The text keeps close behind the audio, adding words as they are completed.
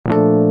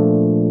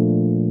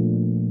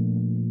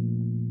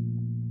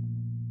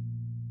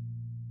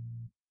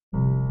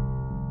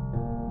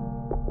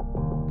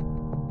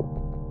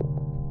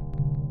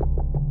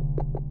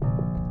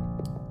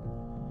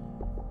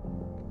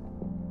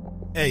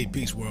Hey,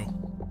 peace world.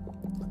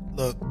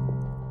 Look,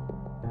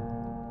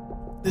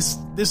 this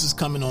is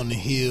coming on the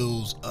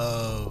heels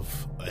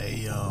of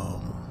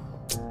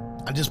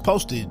I just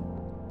posted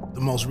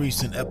the most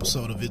recent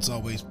episode of It's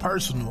Always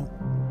Personal,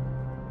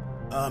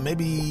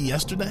 maybe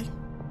yesterday,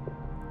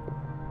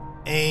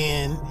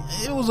 and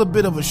it was a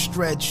bit of a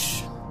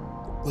stretch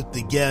with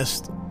the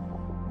guest,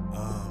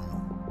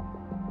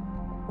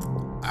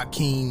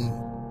 Akeem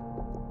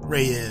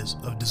Reyes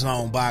of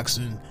DAZN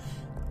Boxing.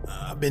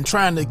 I've been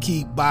trying to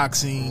keep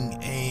boxing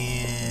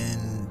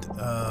and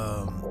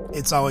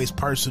It's Always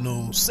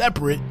Personal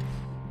separate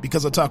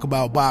because I talk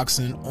about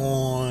boxing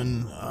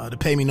on the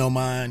Pay Me No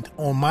Mind,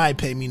 on my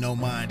Pay Me No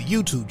Mind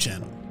YouTube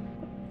channel.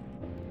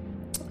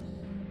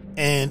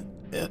 And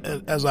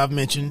as I've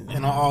mentioned,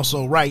 and I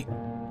also write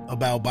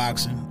about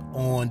boxing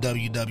on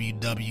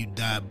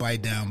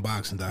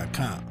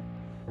www.bitedownboxing.com.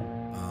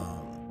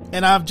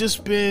 And I've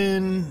just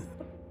been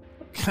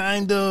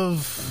kind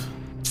of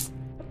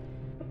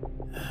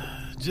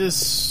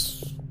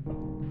just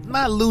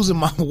not losing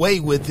my way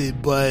with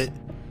it, but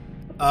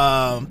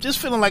just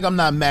feeling like I'm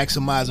not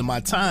maximizing my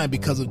time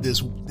because of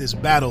this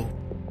battle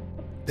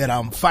that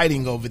I'm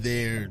fighting over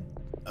there.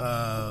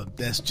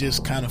 That's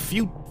just kind of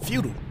futile.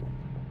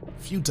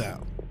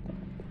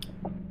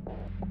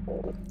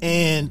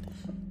 And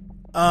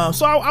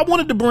so I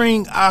wanted to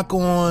bring Ak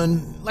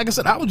on. Like I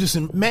said, I was just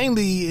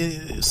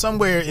mainly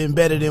somewhere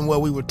embedded in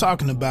what we were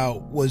talking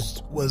about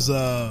was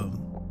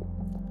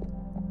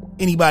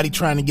anybody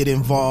trying to get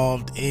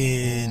involved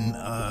in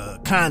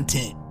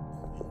content,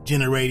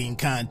 generating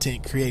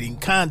content, creating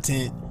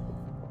content.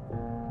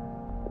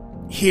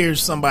 Here's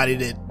somebody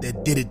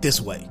that did it this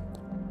way.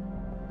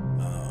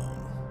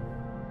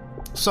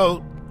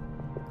 So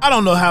I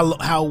don't know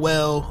how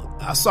well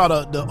I saw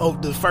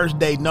the first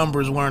day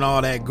numbers weren't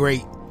all that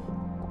great.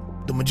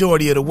 The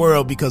majority of the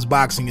world, because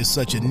boxing is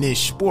such a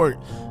niche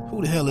sport,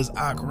 who the hell is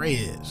Ak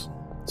Reyes?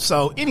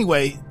 So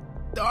anyway,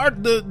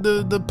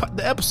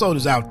 the episode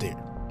is out there.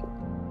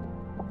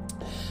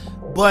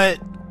 But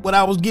what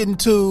I was getting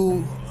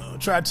to,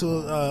 tried to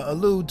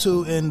allude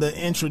to in the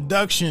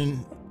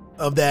introduction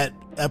of that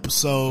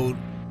episode,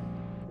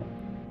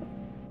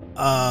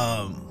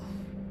 I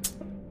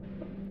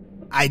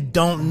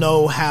don't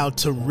know how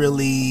to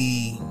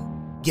really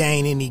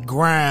gain any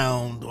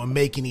ground or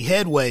make any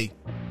headway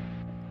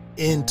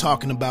in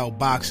talking about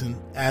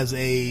boxing as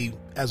a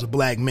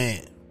black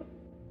man.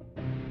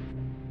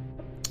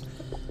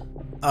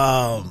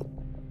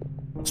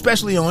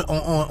 Especially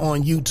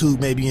on YouTube,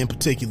 maybe in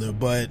particular,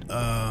 but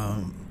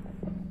I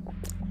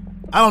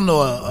don't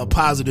know a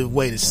positive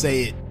way to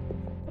say it,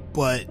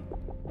 but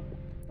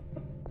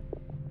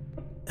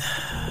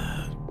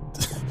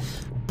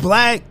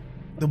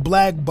the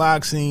black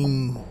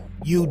boxing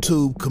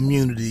YouTube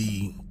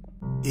community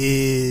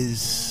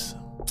is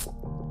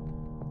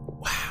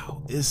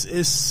wow. It's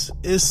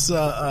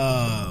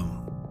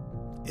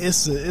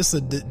a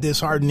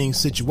disheartening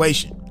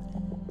situation.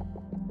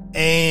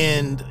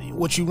 And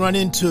what you run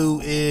into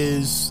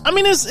is, I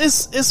mean,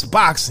 it's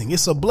boxing.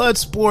 It's a blood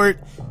sport.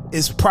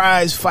 It's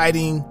prize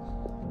fighting.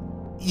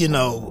 You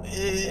know,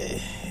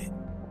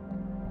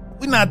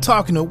 we're not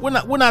talking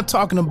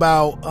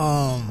about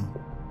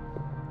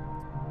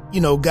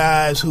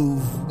guys who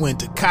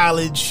went to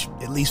college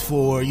at least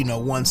for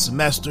one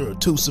semester or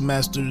 2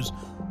 semesters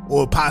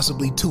or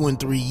possibly 2 and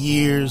 3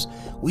 years.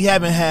 We're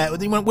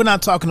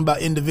not talking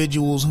about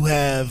individuals who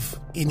have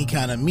any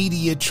kind of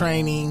media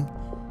training.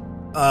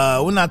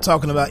 We're not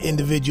talking about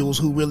individuals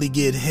who really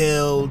get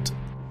held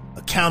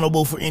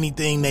accountable for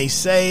anything they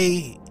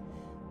say.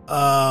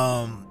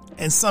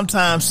 And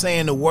sometimes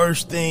saying the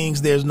worst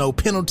things, there's no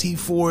penalty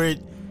for it.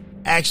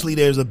 Actually,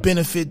 there's a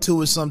benefit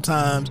to it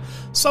sometimes.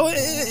 So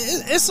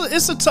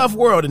it's a tough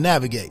world to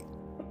navigate.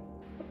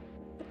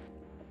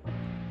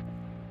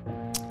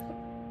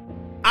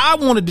 I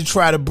wanted to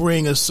try to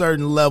bring a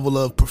certain level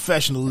of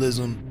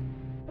professionalism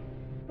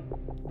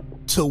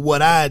to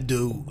what I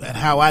do and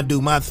how I do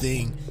my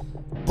thing,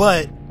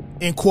 but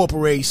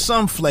incorporate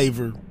some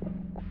flavor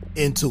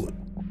into it.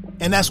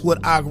 And that's what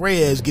Ak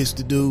Reyes gets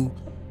to do.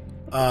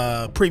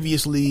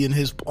 Previously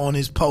on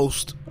his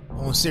post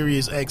on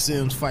Sirius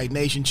XM's Fight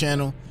Nation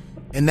channel,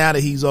 and now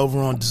that he's over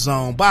on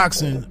DAZN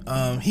Boxing,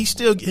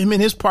 him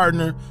and his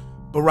partner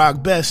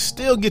Barack Best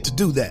still get to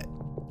do that.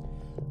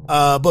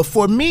 But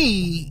for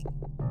me,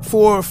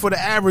 for the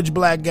average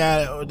black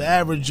guy or the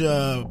average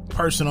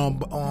person on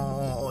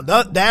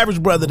the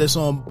average brother that's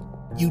on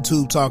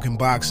YouTube talking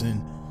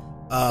boxing,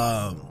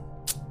 wow,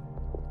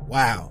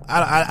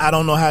 I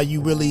don't know how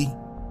you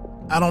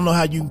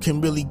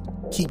can really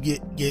keep your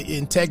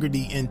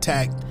integrity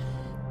intact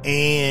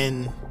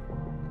and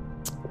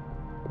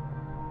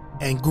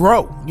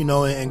grow,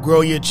 and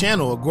grow your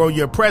channel or grow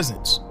your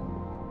presence,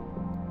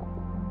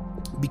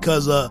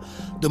 because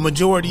the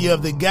majority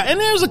of the guys, and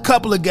there's a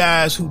couple of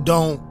guys who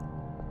don't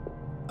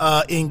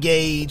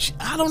engage.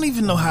 I don't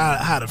even know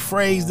how to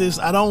phrase this.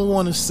 I don't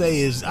want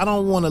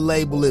to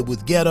label it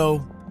with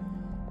ghetto.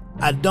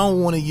 I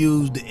don't want to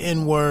use the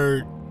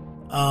N-word.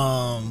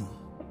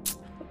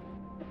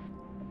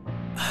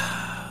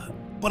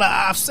 But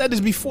I've said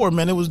this before,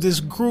 man. It was this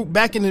group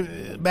back in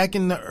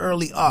the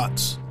early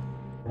aughts.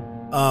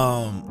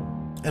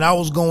 And I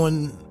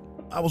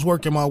was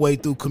working my way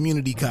through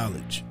community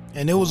college,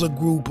 and there was a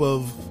group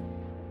of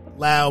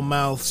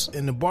loudmouths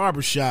in the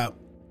barbershop,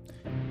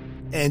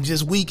 and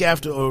just week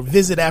after, or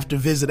visit after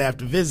visit,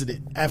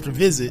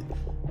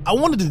 I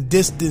wanted to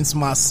distance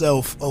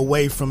myself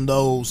away from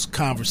those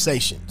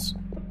conversations.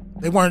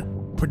 They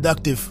weren't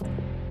productive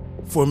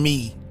for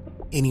me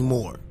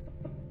anymore.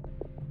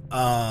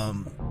 I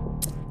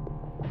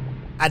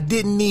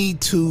didn't need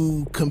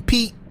to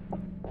compete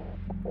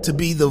to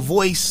be the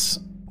voice,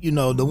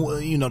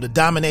 to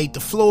dominate the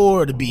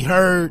floor, to be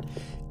heard.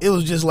 It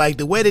was just like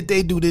the way that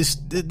they do this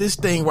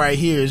thing right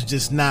here is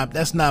just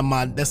that's not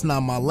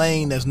my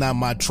lane. That's not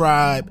my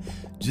tribe.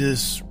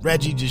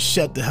 Reggie, just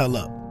shut the hell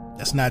up.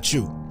 That's not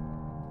you.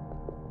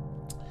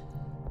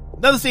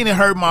 Another thing that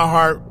hurt my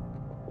heart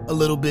a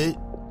little bit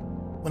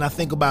when I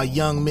think about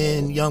young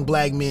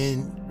black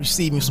men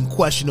receiving some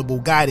questionable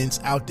guidance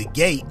out the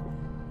gate.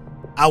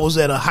 I was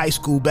at a high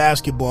school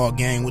basketball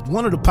game with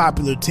one of the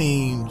popular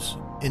teams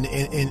in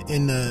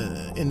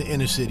the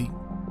inner city,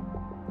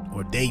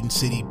 or Dayton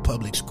City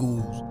public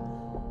schools,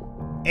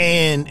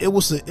 and it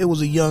was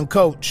a young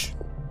coach.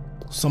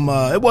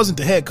 It wasn't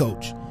the head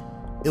coach.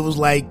 It was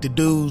like the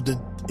dudes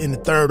in the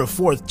third or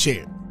fourth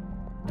chair,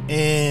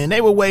 and they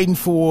were waiting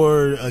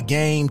for a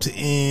game to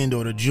end,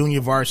 or the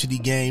junior varsity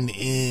game to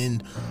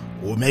end,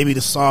 or maybe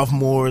the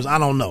sophomores. I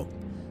don't know,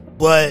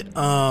 but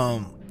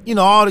all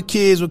the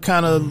kids were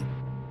kind of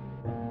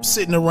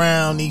sitting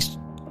around these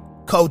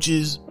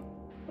coaches,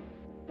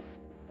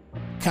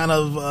 kind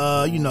of,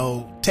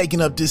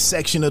 taking up this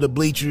section of the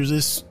bleachers.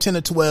 This 10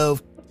 or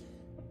 12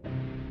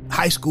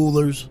 high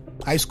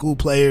school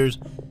players,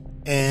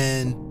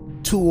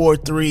 and 2 or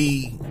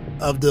 3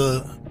 of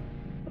the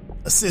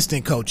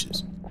assistant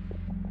coaches.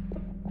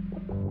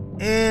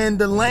 And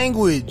the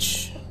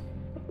language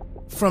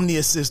from the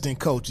assistant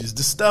coaches,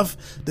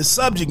 the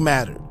subject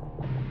matter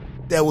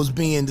that was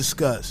being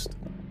discussed,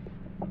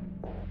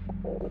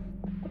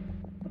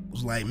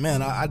 was like,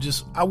 man, I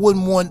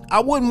wouldn't want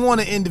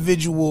an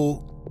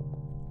individual.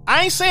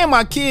 I ain't saying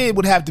my kid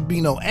would have to be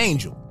no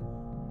angel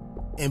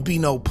and be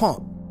no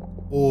punk,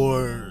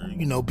 or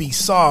be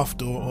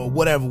soft, or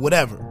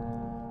whatever.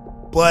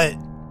 But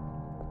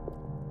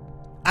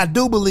I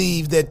do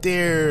believe that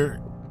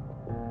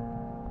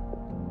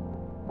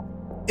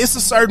it's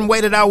a certain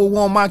way that I would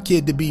want my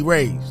kid to be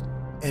raised,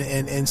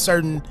 and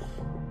certain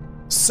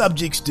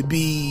subjects to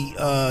be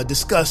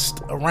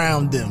discussed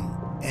around them,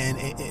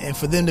 and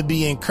for them to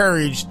be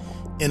encouraged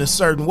in a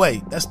certain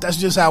way. That's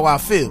just how I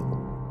feel.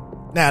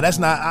 Now,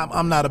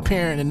 I'm not a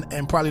parent,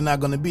 and probably not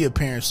going to be a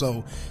parent,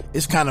 so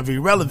it's kind of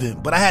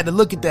irrelevant. But I had to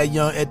look at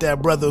that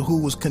brother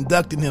who was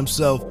conducting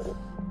himself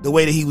the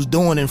way that he was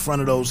doing in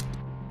front of those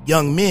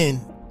young men,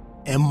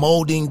 and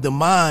molding the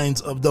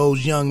minds of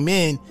those young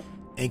men,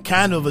 and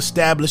kind of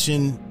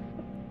establishing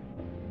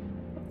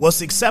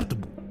what's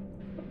acceptable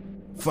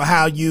for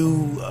how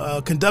you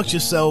conduct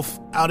yourself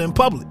out in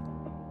public.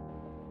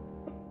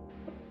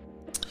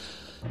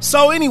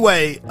 So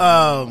anyway,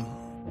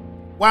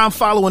 why I'm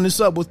following this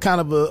up with kind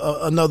of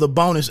another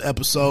bonus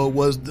episode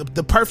was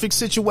the perfect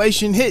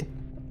situation hit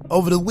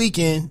over the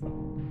weekend.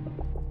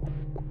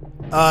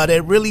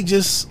 That really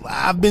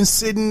I've been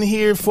sitting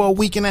here for a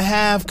week and a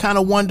half, kind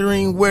of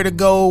wondering where to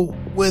go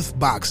with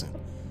boxing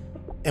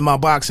and my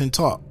boxing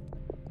talk.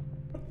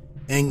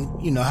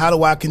 And, how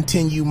do I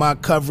continue my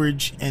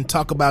coverage and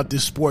talk about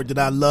this sport that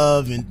I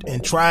love,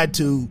 and try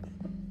to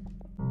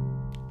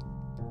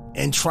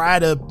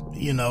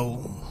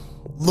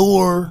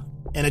lure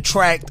and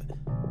attract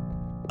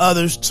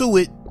others to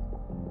it,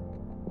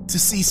 to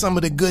see some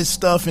of the good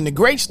stuff and the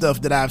great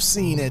stuff that I've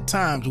seen at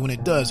times when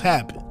it does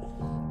happen.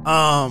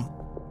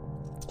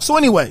 So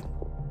anyway,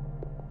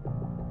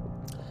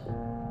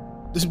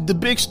 the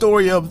big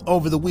story of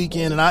over the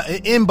weekend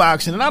in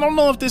boxing, and I don't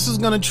know if this is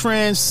going to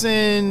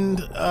transcend,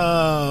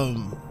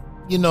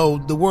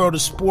 the world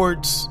of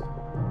sports.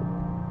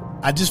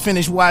 I just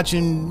finished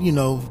watching,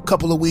 a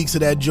couple of weeks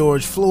of that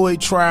George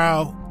Floyd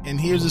trial, and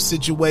here's a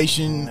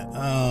situation.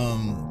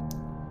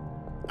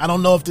 I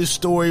don't know if this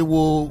story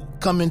will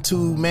come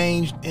into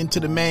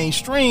the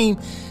mainstream,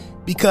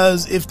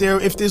 because if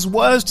this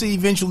was to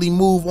eventually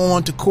move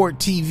on to court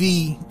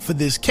TV for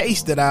this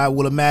case that I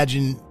would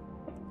imagine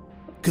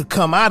could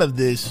come out of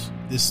this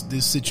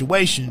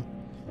situation,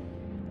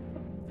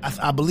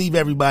 I believe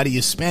everybody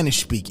is Spanish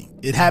speaking.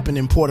 It happened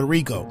in Puerto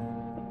Rico,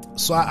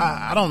 so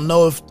I don't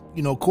know if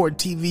court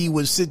TV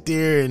would sit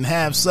there and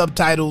have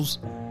subtitles,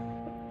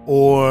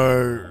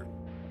 or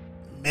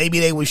maybe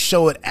they would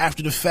show it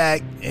after the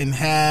fact and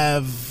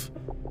have,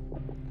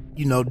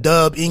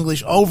 dub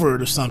English over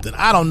it or something.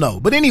 I don't know.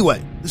 But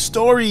anyway, the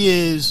story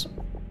is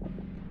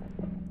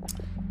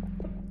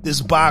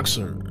this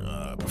boxer,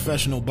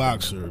 professional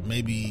boxer,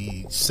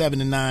 maybe 7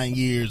 to 9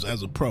 years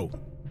as a pro,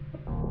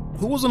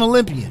 who was an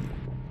Olympian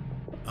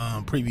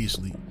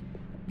previously,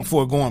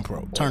 before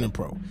turning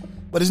pro.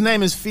 But his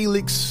name is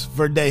Felix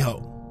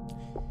Verdejo.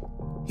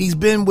 He's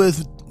been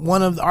with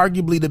one of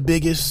arguably the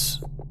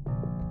biggest,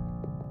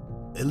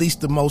 at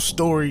least the most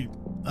storied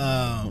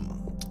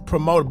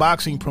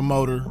boxing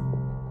promoter.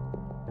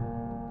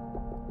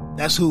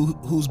 That's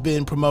who's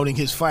been promoting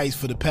his fights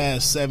for the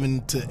past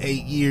 7 to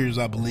 8 years,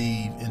 I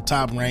believe, in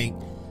Top Rank.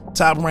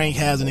 Top Rank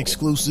has an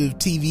exclusive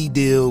TV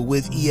deal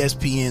with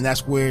ESPN.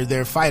 That's where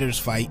their fighters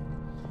fight.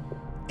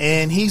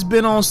 And he's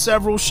been on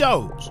several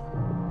shows.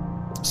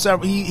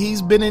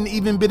 He's been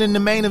in the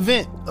main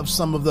event of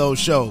some of those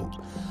shows.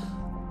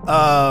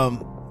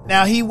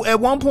 Now, he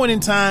at one point in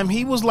time,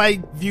 he was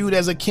like viewed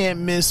as a can't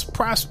miss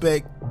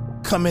prospect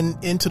coming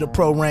into the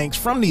pro ranks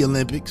from the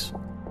Olympics.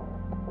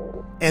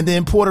 And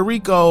then Puerto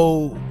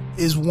Rico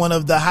is one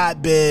of the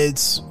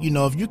hotbeds. You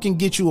know, if you can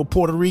get you a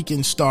Puerto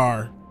Rican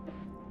star,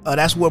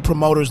 that's what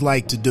promoters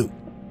like to do.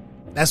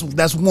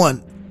 That's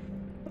one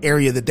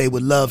area that they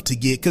would love to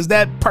get, because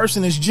that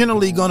person is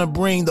generally going to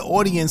bring the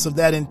audience of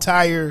that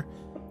entire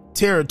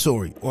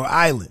territory or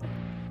island.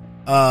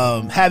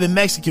 Having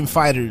Mexican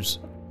fighters,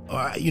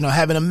 or, you know,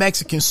 having a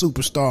Mexican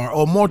superstar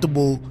or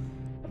multiple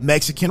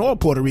Mexican or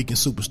Puerto Rican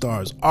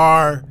superstars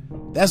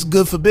that's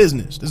good for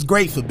business. That's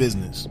great for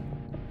business.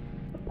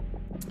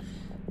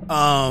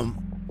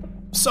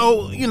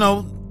 So, you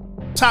know,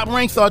 Top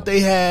Rank thought they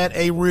had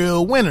a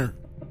real winner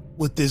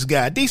with this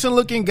guy. Decent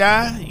looking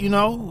guy, you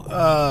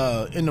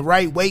know, in the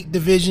right weight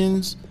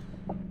divisions.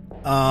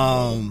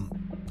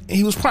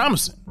 He was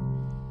promising.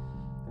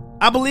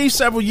 I believe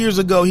several years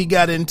ago he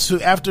got into,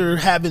 after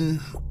having,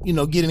 you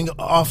know, getting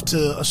off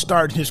to a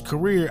start in his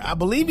career, I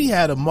believe he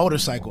had a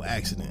motorcycle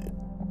accident.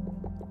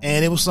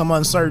 And it was some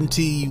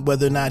uncertainty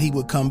whether or not he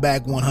would come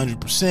back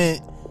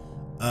 100%.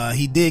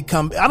 He did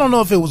come. I don't know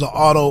if it was an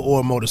auto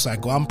or a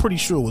motorcycle. I'm pretty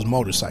sure it was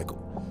motorcycle.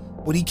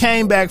 But he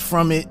came back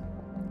from it,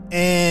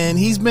 and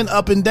he's been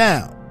up and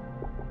down.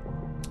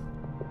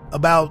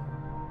 About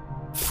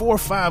 4 or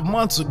 5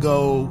 months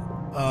ago,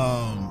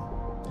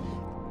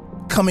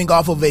 coming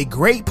off of a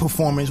great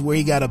performance where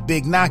he got a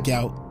big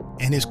knockout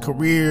and his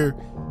career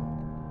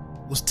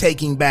was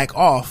taking back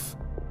off.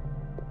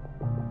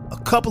 A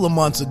couple of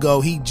months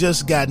ago, he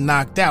just got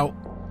knocked out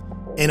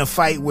in a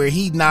fight where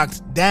he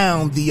knocked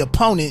down the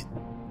opponent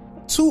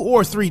 2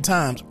 or 3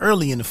 times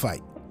early in the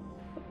fight.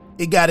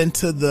 It got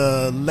into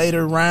the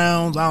later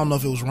rounds. I don't know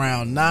if it was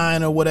round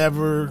 9 or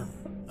whatever.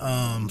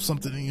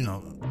 Something, you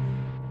know,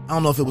 I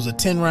don't know if it was a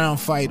 10-round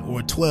fight or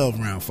a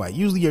 12-round fight.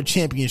 Usually your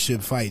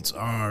championship fights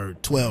are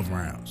 12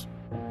 rounds.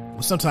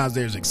 But sometimes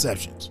there's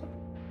exceptions.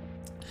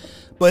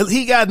 But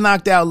he got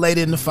knocked out late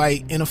in the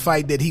fight, in a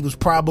fight that he was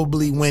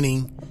probably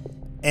winning.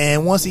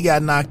 And once he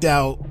got knocked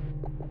out,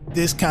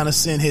 this kind of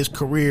sent his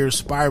career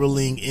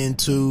spiraling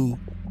into,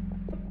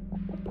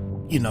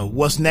 you know,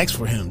 what's next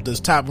for him? Does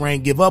Top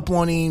Rank give up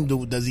on him?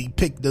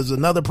 Does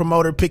another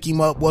promoter pick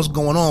him up? What's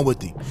going on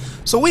with him?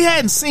 So we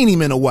hadn't seen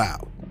him in a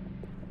while.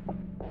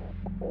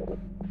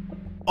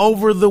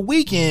 Over the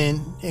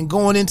weekend and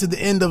going into the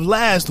end of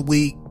last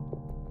week,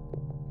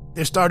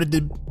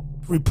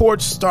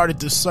 reports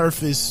started to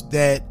surface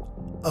that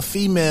a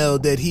female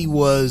that he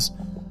was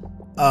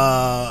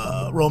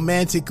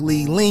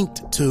romantically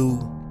linked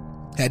to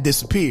had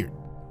disappeared.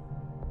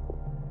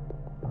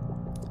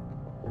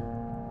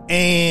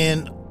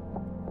 And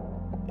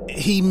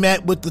he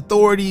met with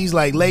authorities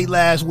like late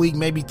last week,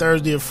 maybe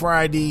Thursday or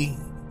Friday.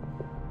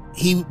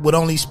 He would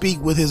only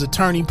speak with his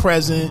attorney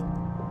present,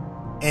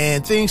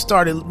 and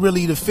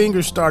the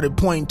fingers started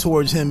pointing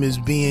towards him as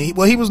being,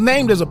 well, he was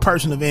named as a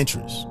person of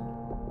interest.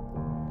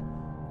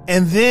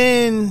 And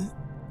then,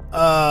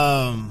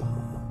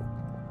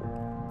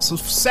 so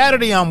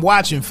Saturday I'm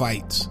watching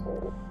fights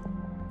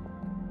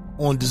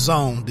on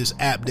DAZN, this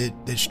app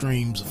that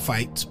streams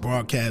fights,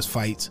 broadcast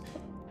fights.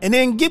 And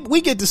then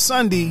we get to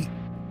Sunday,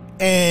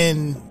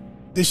 and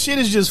the shit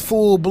is just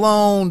full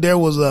blown. There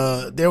was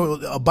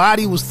a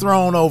body was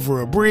thrown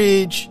over a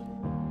bridge.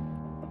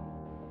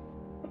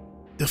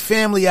 The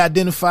family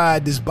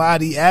identified this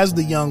body as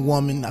the young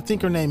woman. I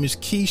think her name is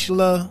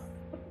Keishla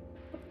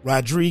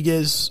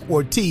Rodriguez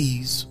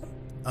Ortiz.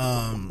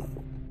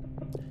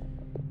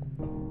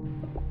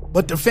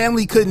 But the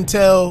family couldn't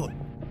tell.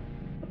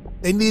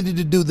 They needed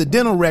to do the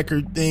dental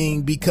record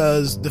thing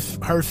because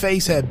her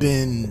face had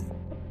been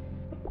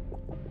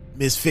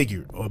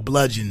misfigured or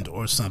bludgeoned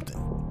or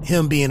something.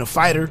 Him being a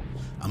fighter,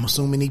 I'm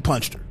assuming he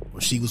punched her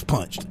or she was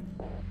punched.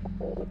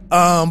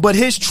 But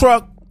his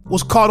truck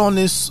was caught on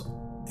this.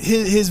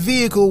 His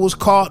vehicle was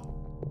caught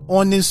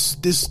on this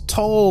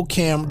toll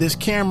cam, this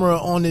camera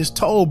on this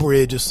toll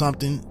bridge or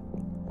something.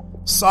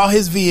 Saw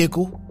his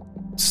vehicle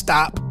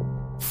stop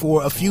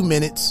for a few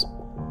minutes.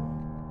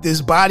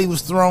 This body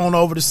was thrown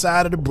over the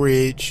side of the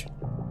bridge.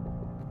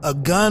 A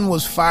gun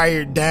was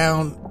fired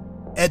down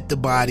at the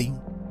body.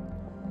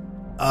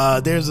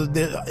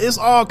 It's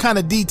all kind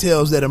of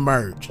details that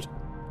emerged.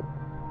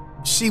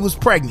 She was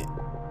pregnant.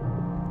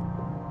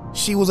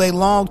 She was a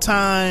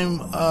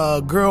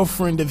longtime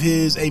girlfriend of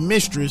his, a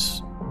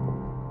mistress.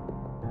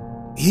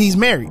 He's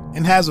married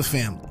and has a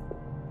family.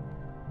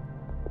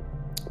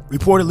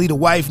 Reportedly, the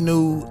wife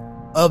knew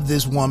of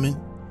this woman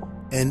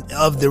and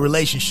of the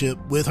relationship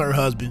with her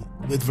husband,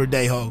 with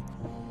Verdejo.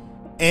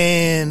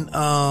 And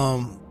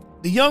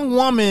the young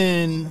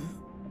woman,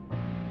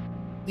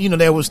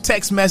 there was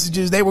text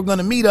messages. They were going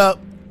to meet up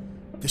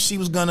because she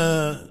was going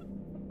to,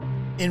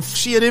 and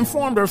she had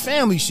informed her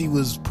family she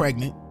was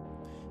pregnant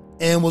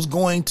and was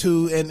going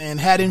to, and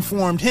had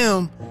informed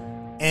him,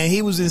 and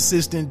he was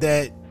insistent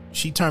that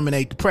she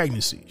terminate the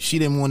pregnancy. She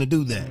didn't want to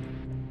do that.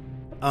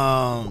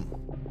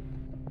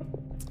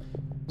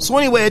 So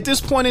anyway, at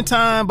this point in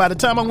time, by the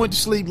time I went to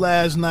sleep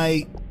last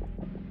night,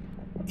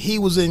 he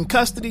was in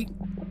custody.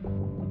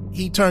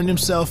 He turned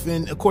himself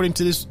in, according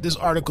to this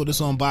article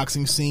that's on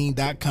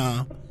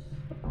BoxingScene.com.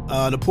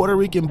 The Puerto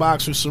Rican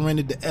boxer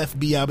surrendered to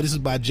FBI, but this is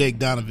by Jake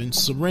Donovan,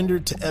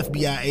 surrendered to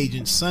FBI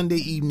agents Sunday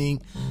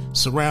evening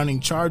surrounding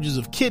charges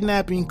of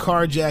kidnapping,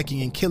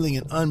 carjacking, and killing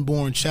an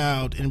unborn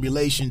child in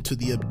relation to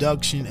the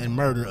abduction and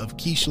murder of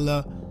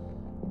Keishla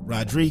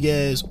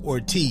Rodriguez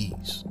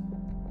Ortiz.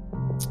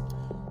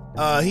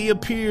 He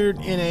appeared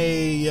in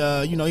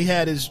a, he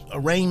had his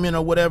arraignment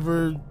or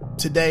whatever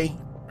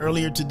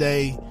earlier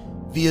today,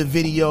 via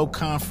video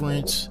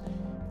conference.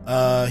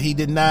 He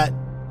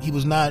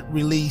was not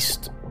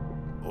released,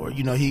 or,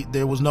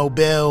 there was no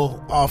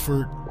bail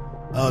offered,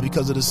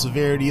 because of the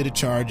severity of the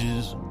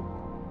charges.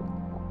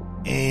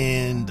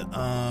 And,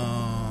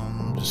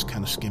 just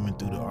kind of skimming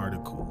through the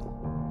article.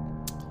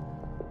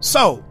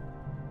 So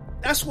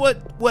that's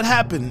what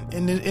happened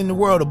in the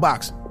world of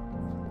boxing.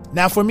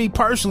 Now, for me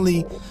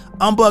personally,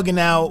 I'm bugging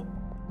out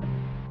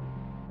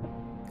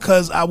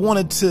because I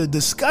wanted to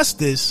discuss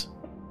this,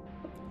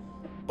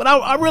 but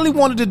I really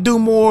wanted to do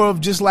more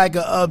of just like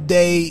an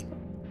update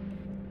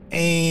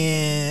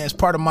and as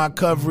part of my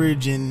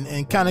coverage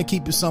and kind of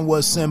keep it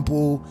somewhat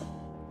simple.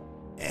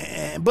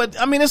 But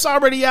I mean, it's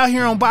already out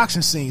here on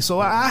Boxing Scene, so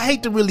I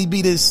hate to really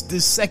be this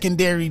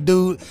secondary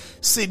dude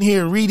sitting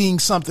here reading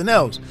something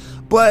else.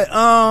 But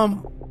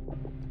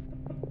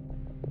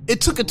it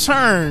took a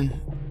turn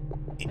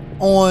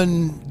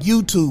on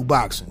YouTube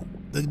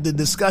boxing, the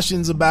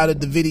discussions about it,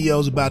 the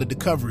videos about it, the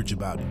coverage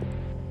about it.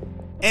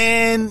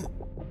 And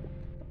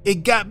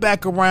it got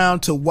back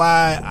around to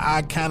why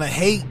I kind of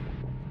hate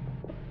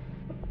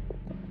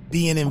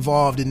being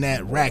involved in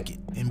that racket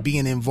and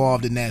being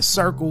involved in that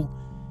circle,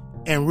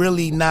 and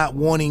really not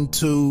wanting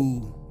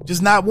to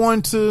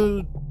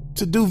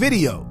do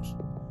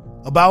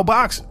videos about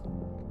boxing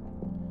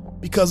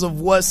because of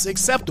what's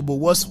acceptable,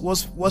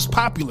 what's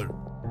popular.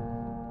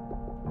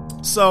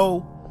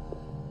 So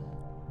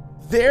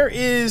there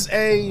is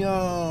a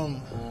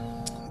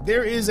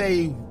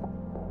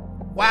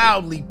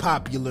wildly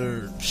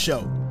popular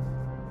show,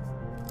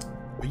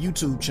 a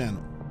YouTube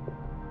channel.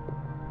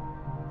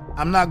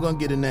 I'm not going to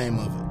get a name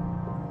of it.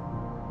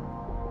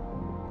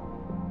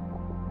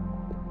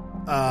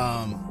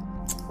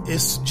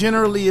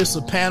 It's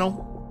a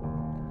panel.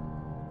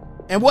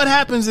 And what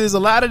happens is a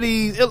lot of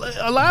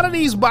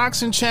these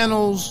boxing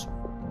channels,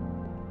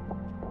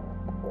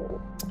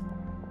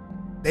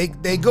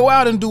 they go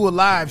out and do a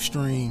live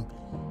stream,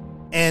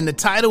 and the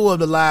title of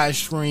the live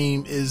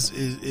stream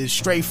is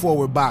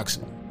straightforward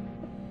boxing.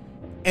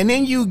 And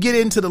then you get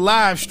into the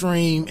live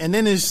stream, and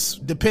then it's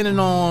depending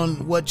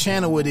on what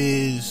channel it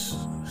is.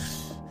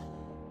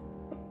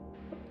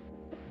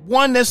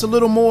 One that's a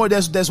little more,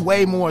 that's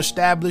way more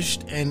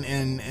established and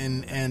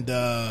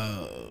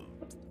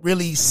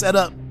really set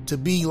up to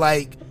be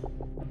like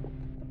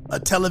a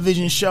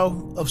television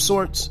show of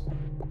sorts,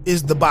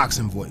 is the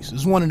Boxing Voice.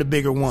 It's one of the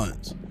bigger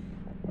ones.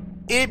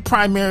 It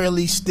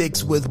primarily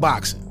sticks with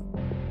boxing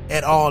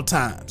at all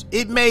times.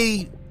 It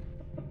may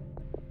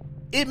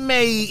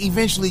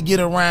eventually get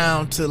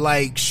around to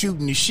like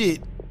shooting the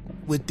shit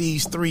with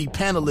these three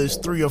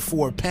or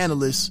four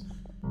panelists,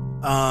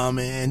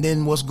 and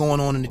then what's going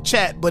on in the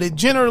chat, but it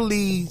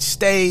generally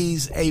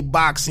stays a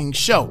boxing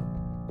show.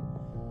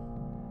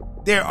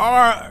 There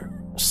are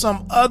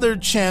some other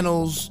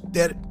channels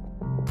that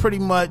pretty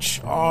much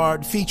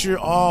feature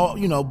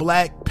all,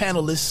 black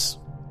panelists,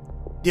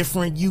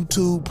 different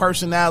YouTube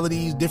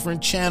personalities,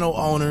 different channel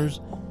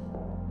owners.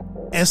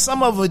 And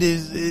some of it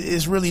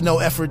is really no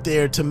effort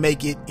there to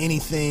make it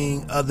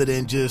anything other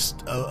than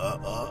just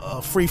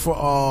a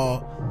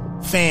free-for-all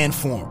fan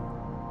forum.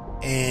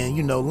 And,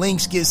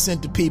 links get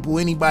sent to people.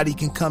 Anybody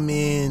can come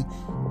in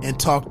and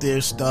talk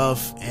their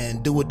stuff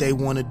and do what they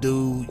want to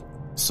do,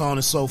 so on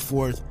and so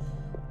forth.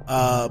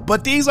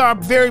 But these are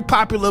very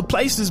popular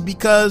places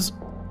because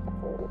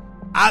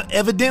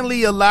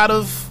evidently a lot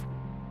of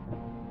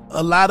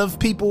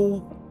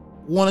people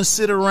want to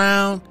sit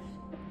around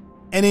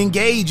and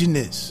engage in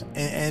this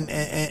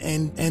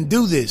and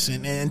do this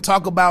and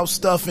talk about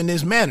stuff in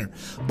this manner.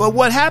 But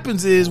what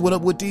happens is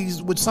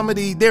with some of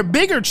they're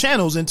bigger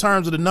channels in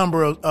terms of the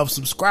number of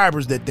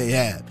subscribers that they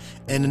have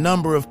and the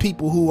number of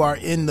people who are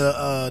in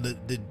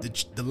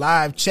the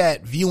live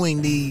chat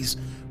viewing these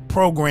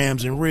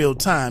programs in real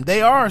time.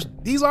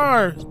 These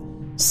are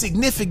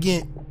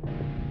significant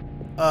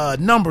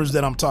numbers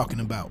that I'm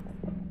talking about.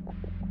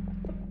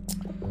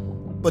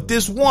 But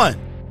this one,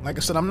 like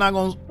I said, I'm not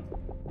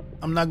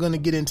going to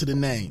get into the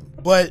name,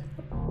 but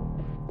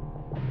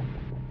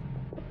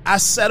I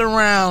sat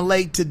around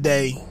late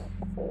today,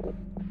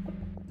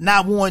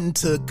 not wanting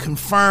to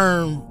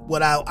confirm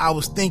what I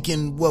was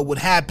thinking what would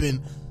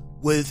happen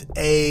with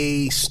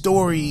a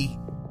story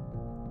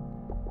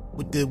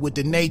with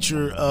the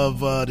nature of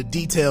the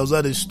details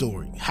of this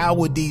story. How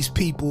would these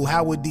people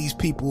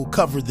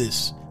cover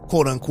this,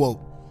 quote unquote?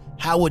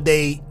 How would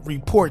they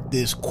report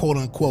this, quote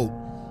unquote?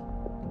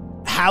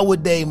 How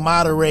would they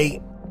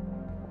moderate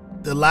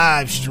the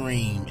live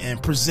stream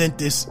and present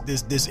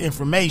this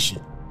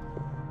information?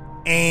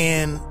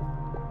 And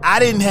I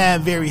didn't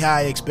have very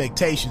high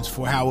expectations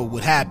for how it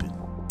would happen.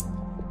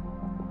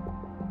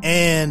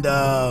 And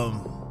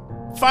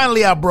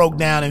finally I broke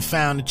down and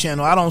found the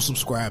channel. I don't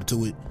subscribe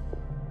to it,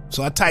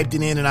 so I typed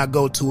it in and I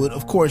go to it.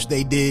 Of course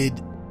they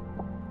did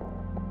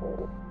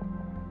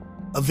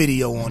a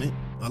video on it,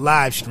 a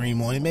live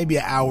stream on it, maybe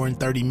an hour and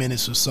 30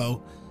 minutes or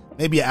so,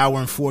 maybe an hour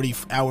and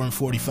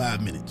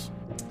 45 minutes.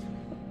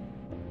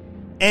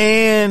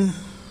 And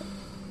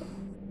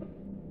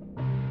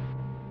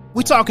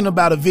we're talking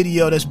about a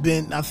video that's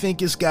been, I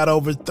think it's got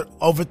over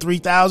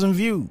 3,000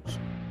 views.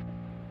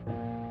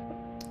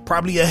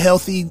 Probably a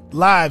healthy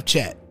live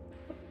chat.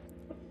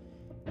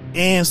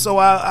 And so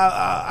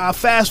I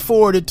fast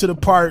forwarded to the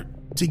part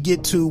to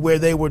get to where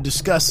they were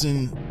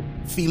discussing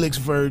Felix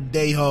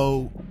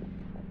Verdejo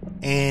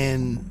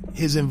and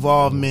his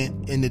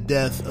involvement in the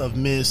death of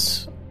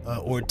Miss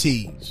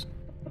Ortiz.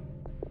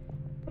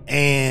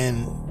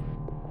 And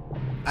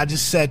I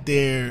just sat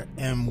there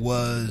and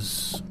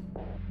was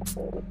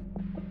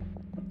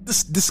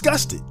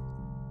disgusted.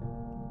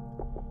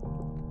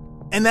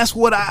 And that's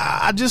what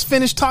I just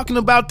finished talking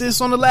about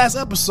this on the last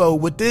episode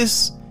with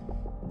this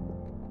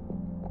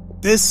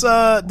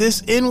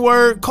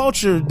N-word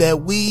culture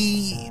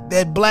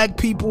that black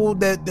people,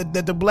 that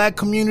the black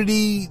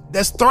community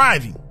that's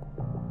thriving.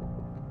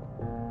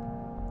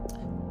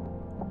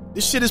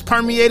 This shit has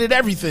permeated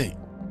everything.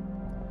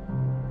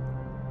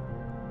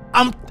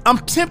 I'm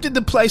tempted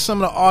to play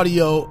some of the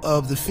audio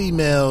of the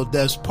female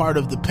that's part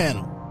of the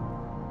panel.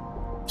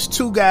 It's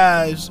two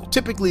guys.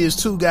 Typically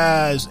it's two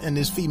guys and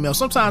this female.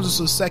 Sometimes it's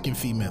a second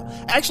female.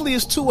 Actually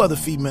it's two other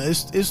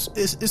females.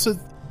 It's a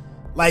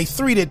like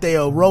three that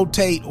they'll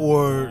rotate,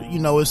 or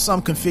it's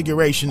some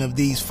configuration of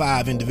these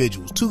five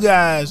individuals. Two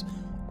guys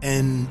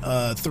and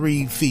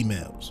three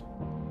females.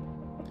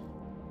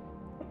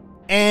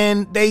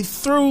 And they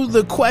threw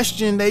the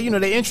question, they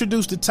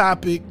introduced the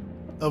topic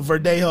of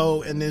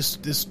Verdejo and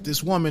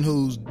this woman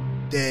who's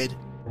dead.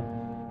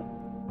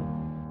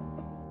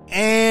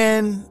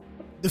 And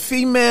the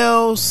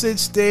female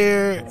sits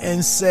there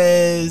and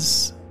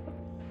says,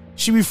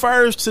 she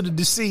refers to the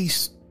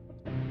deceased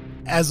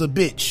as a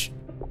bitch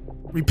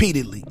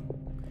repeatedly.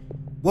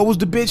 What was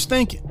the bitch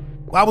thinking?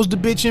 Why was the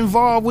bitch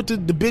involved with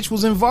the bitch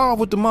was involved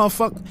with the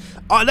motherfucker?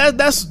 Oh,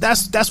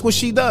 that's what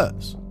she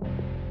does.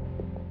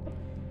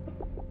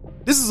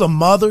 This is a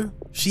mother.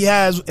 She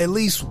has at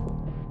least,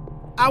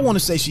 I want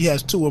to say she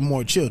has two or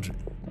more children.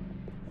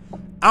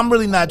 I'm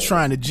really not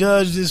trying to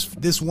judge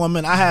this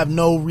woman. I have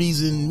no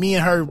reason. Me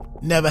and her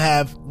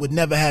would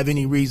never have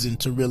any reason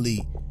to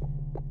really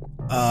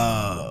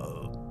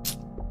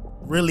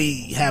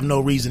have no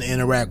reason to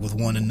interact with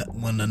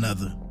one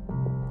another,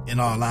 in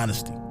all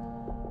honesty.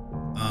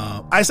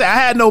 I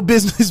had no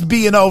business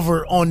being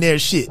over on their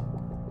shit.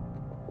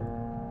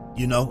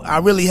 I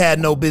really had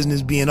no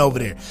business being over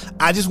there.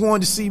 I just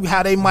wanted to see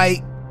how they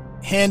might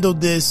handle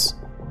this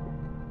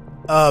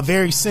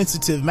very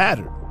sensitive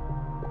matter.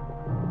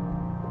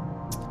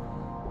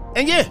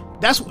 And yeah,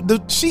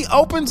 she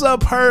opens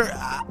up her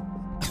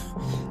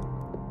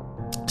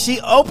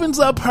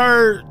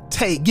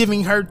take,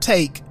 giving her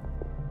take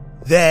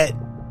that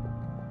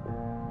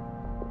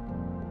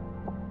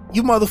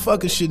you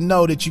motherfuckers should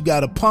know that you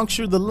gotta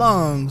puncture the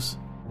lungs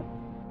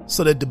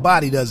so that the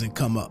body doesn't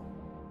come up.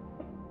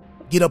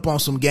 Get up on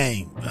some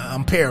game.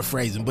 I'm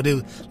paraphrasing, but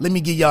let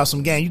me give y'all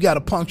some game. You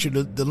gotta puncture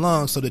the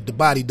lungs so that the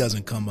body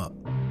doesn't come up.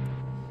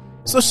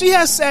 So she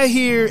has sat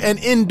here and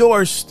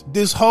endorsed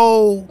this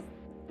whole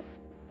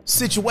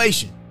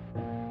situation.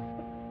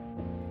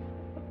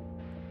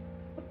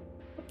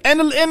 And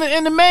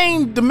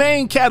the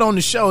main cat on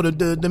the show,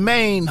 the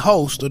main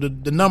host, or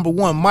the number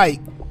one,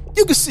 Mike,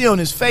 you can see on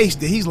his face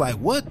that he's like,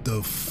 what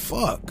the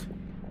fuck?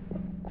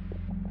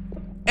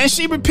 And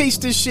she repeats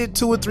this shit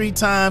 2 or 3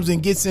 times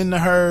and gets into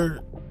her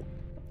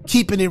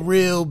keeping it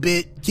real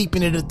bit,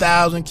 keeping it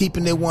 1,000,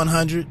 keeping it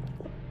 100.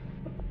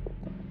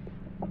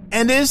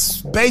 And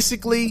this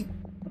basically,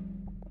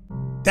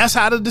 that's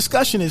how the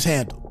discussion is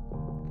handled.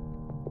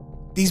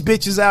 These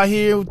bitches out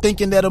here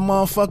thinking that a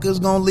motherfucker is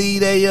gonna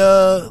lead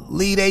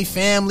a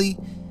family,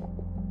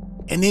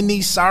 and then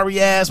these sorry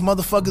ass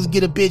motherfuckers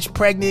get a bitch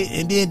pregnant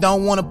and then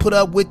don't want to put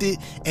up with it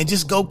and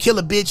just go kill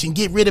a bitch and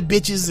get rid of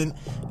bitches. And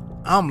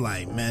I'm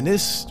like, man,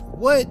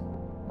 what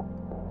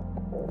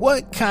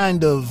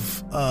kind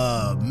of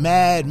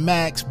Mad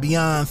Max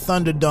Beyond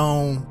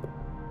Thunderdome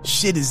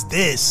shit is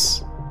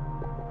this?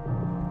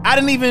 I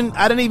didn't even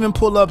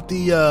pull up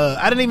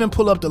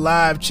the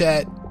live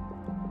chat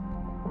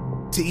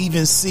to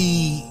even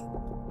see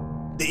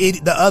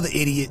the other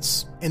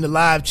idiots in the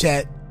live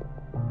chat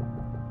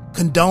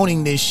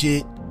condoning this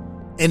shit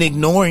and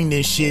ignoring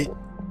this shit.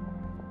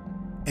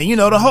 And you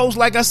know, the host,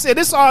 like I said,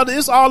 it's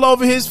all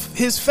over his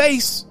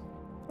face.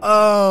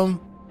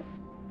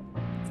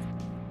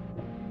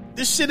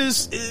 This shit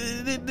is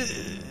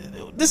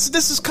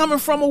this is coming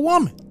from a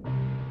woman.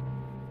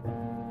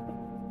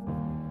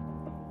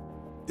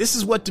 This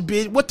is what the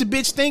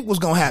bitch think was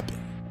gonna happen.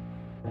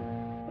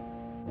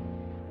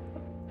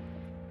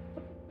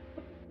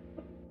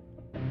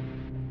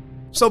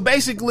 So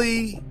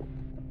basically,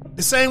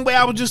 the same way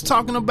I was just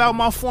talking about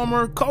my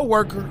former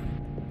coworker,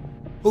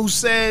 who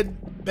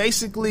said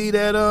basically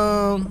that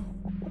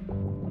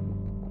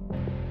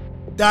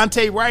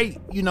Dante Wright,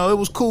 you know, it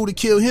was cool to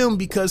kill him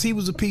because he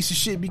was a piece of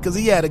shit because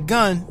he had a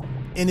gun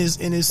in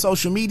his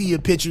social media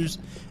pictures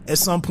at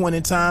some point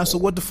in time. So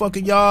what the fuck are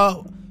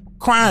y'all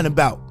crying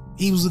about?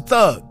 He was a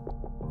thug.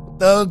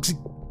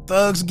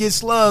 Thugs get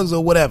slugs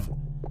or whatever.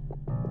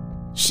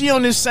 She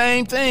on this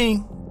same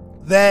thing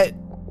that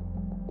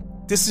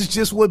this is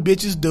just what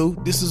bitches do.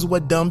 This is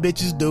what dumb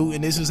bitches do,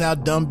 and this is how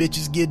dumb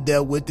bitches get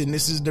dealt with, and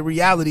this is the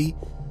reality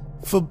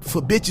for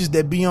bitches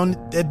that be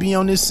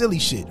on this silly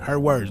shit. Her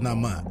words, not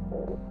mine.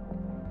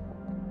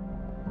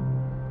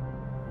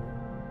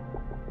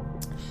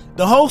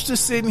 The host is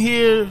sitting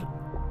here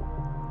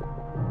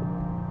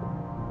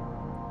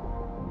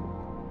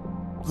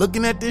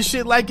looking at this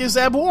shit like it's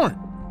abhorrent.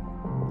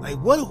 Like,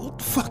 what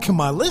the fuck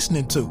am I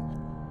listening to?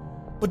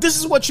 But this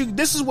is what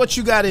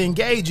you got to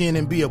engage in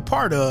and be a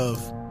part of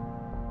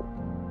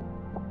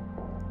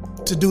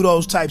to do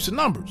those types of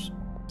numbers.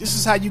 This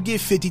is how you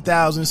get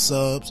 50,000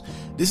 subs.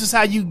 This is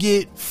how you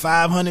get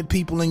 500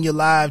 people in your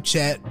live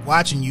chat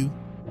watching you.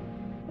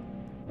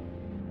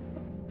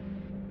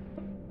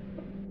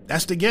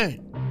 That's the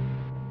game.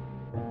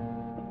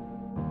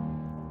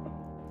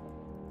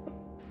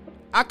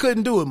 I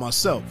couldn't do it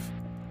myself.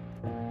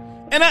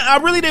 And I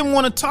really didn't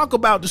want to talk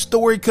about the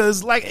story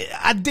because, like,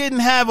 I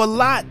didn't have a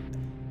lot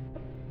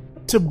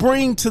to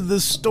bring to the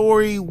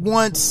story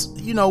once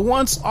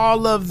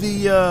all of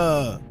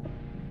the...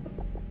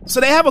 So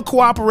they have a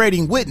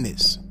cooperating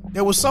witness.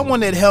 There was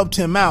someone that helped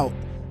him out.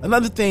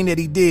 Another thing that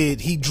he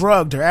did, he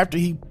drugged her after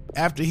he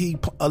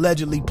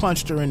allegedly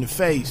punched her in the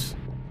face.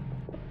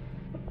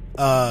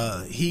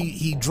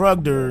 He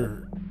drugged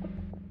her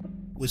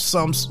with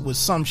some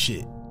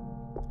shit.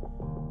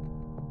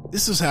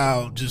 This is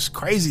how just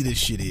crazy this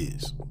shit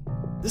is.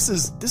 This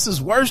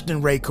is worse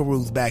than Ray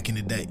Caruth back in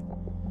the day.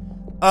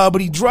 But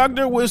he drugged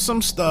her with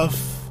some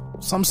stuff,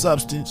 some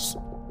substance,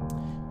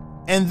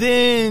 and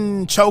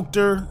then choked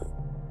her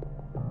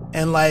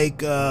and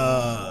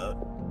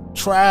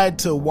tried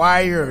to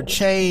wire or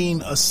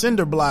chain a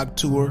cinder block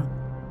to her,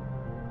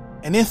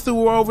 and then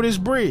threw her over this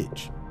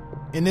bridge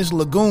in this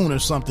lagoon or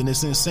something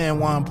that's in San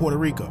Juan, Puerto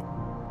Rico.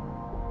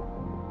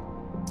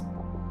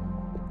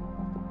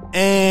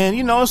 And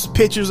you know, it's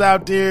pictures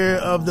out there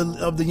of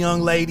the young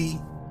lady.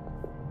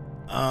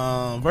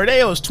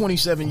 Verdeo is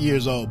 27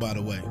 years old, by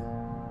the way.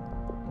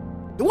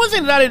 The one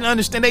thing that I didn't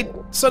understand,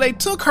 they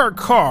took her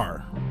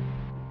car.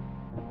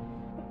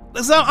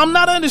 So I'm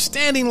not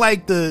understanding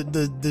like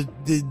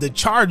the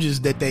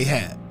charges that they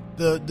have.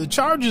 The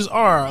charges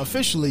are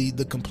officially,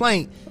 the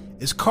complaint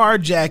is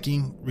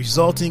carjacking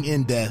resulting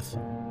in death,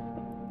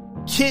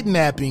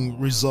 kidnapping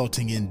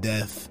resulting in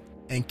death,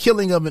 and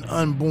killing of an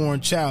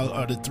unborn child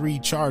are the three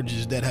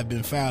charges that have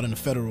been filed in the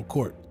federal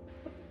court.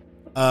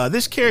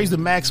 This carries the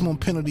maximum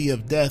penalty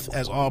of death,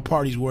 as all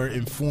parties were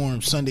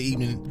informed Sunday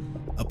evening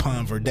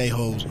upon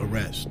Verdejo's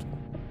arrest.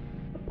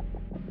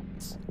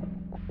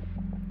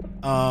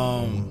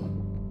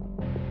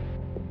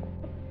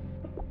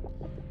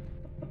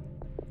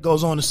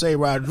 Goes on to say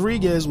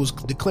Rodriguez was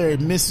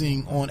declared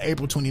missing on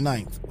April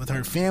 29th, with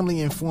her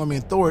family informing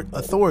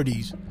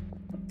authorities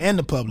and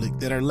the public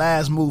that her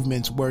last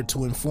movements were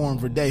to inform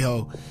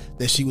Verdejo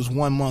that she was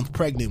 1 month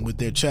pregnant with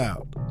their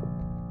child.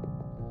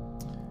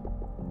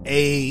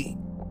 A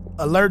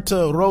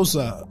alerta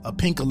rosa, a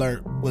pink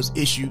alert, was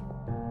issued.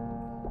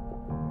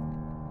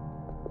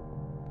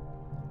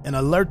 An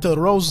alerta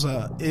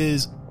rosa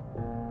is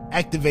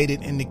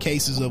activated in the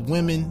cases of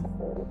women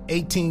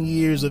 18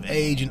 years of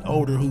age and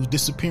older whose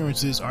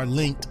disappearances are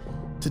linked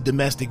to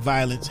domestic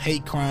violence,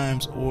 hate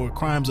crimes, or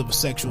crimes of a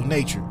sexual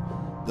nature.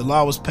 The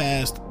law was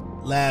passed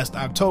last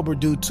October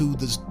due to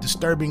the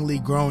disturbingly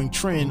growing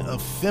trend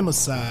of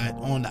femicide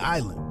on the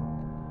island.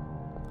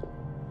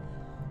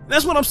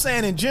 That's what I'm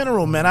saying in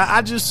general, man.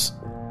 I just...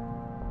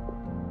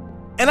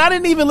 And I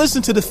didn't even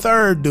listen to the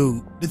third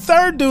dude. The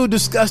third dude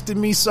disgusted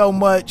me so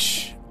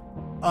much.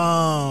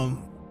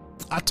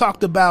 I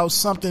talked about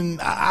something.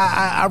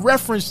 I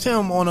referenced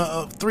him on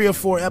a 3 or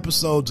 4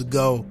 episodes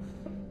ago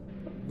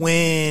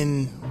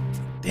when...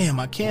 Damn,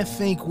 I can't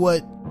think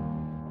what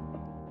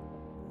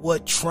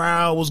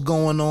trial was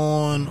going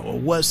on or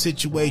what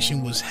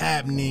situation was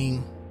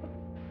happening.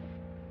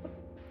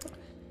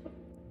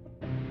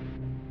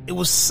 It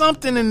was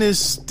something in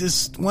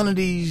this one of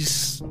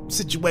these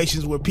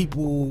situations where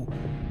people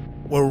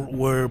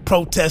were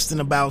protesting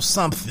about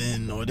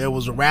something, or there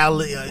was a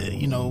rally,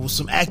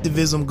 some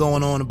activism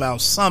going on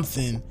about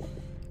something,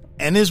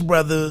 and this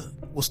brother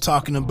was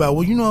talking about,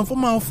 well, if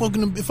I'm out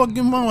having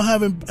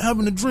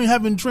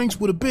drinks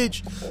with a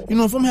bitch,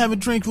 if I'm having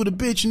drinks with a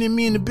bitch and then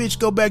me and the bitch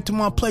go back to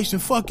my place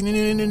and fucking and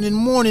then in the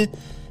morning,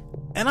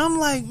 and I'm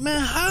like,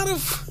 man,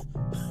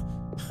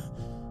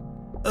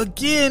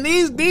 again,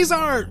 these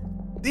are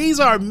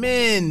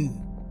men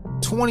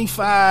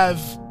 25,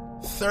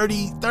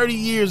 30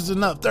 years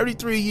and up,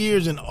 33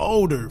 years and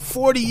older,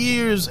 40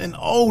 years and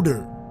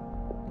older,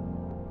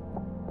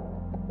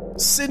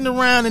 sitting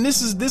around, and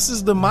this is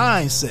the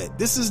mindset.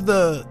 This is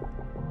the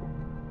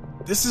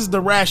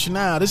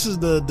rationale. This is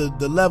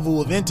the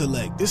level of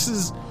intellect. This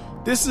is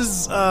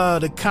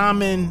the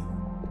common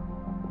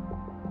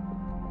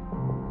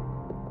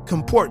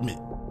comportment.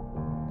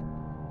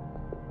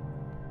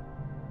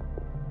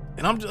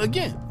 And I'm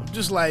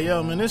just like,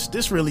 yo, man,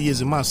 this really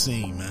isn't my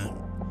scene, man.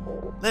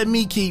 Let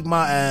me keep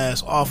my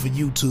ass off of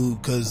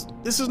YouTube, because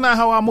this is not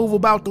how I move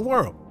about the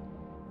world.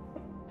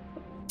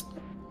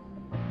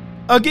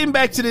 Getting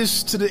back to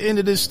the end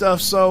of this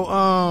stuff. So,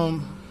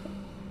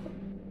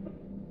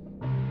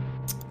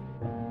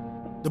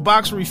 the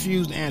boxer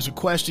refused to answer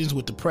questions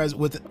with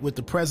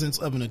the presence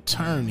of an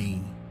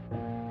attorney,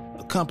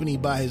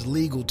 accompanied by his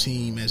legal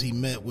team, as he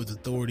met with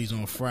authorities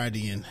on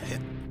Friday in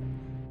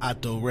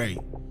Hato Rey,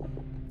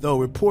 though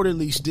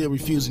reportedly still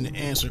refusing to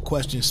answer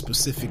questions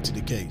specific to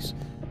the case.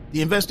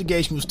 The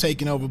investigation was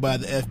taken over by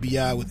the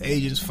FBI, with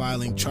agents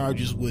filing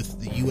charges with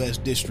the U.S.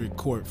 District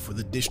Court for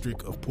the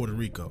District of Puerto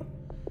Rico.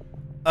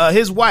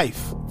 His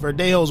wife,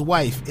 Verdejo's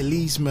wife,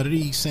 Elise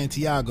Marie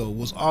Santiago,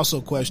 was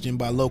also questioned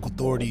by local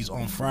authorities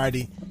on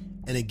Friday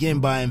and again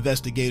by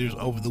investigators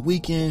over the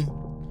weekend.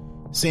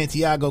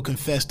 Santiago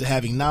confessed to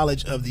having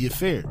knowledge of the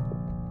affair.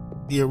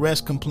 The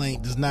arrest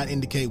complaint does not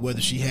indicate whether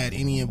she had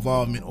any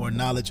involvement or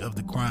knowledge of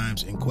the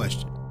crimes in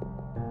question.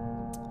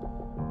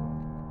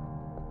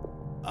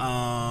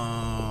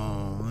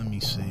 Let me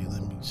see.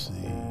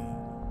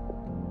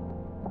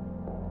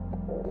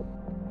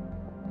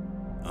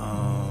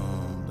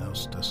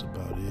 That's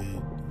about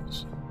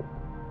it.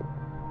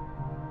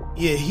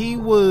 Yeah, he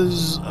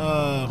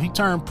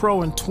turned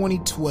pro in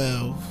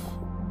 2012.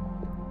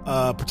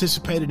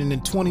 Participated in the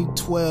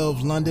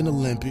 2012 London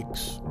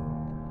Olympics.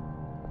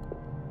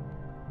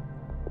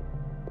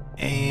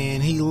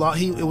 And it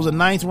was a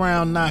 9th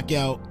round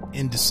knockout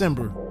in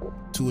December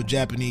to a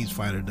Japanese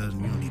fighter. You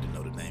don't need to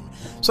know the name.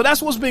 So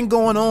that's what's been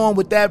going on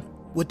with that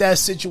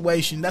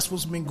situation. That's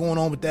what's been going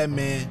on with that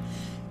man.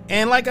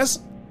 And like I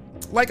said,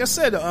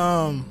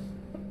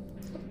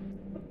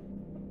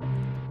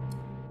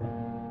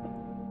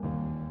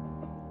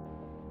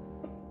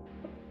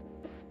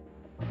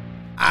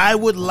 I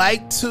would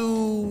like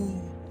to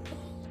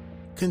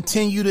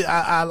continue to.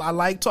 I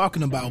like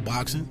talking about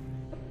boxing.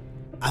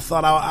 I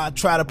thought I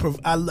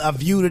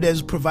viewed it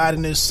as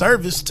providing a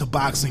service to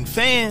boxing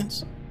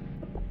fans.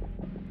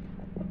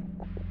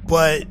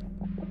 But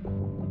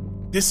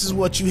this is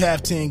what you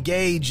have to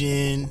engage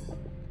in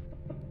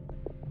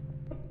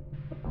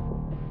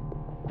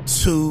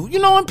to,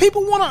 and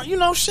people want to,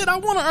 I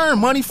want to earn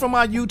money from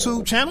my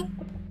YouTube channel.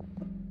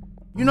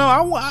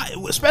 I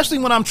especially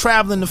when I'm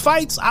traveling to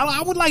fights,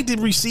 I would like to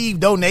receive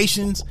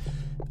donations.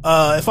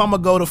 If I'm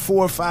going to go to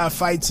 4 or 5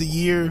 fights a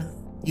year,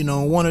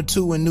 1 or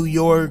 2 in New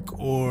York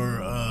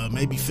or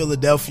maybe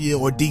Philadelphia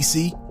or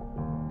DC.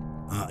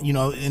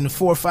 In the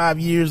 4 or 5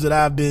 years that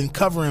I've been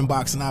covering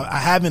boxing, I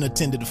haven't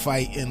attended a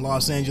fight in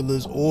Los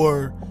Angeles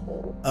or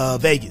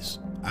Vegas.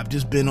 I've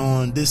just been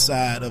on this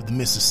side of the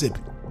Mississippi.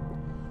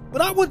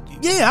 But I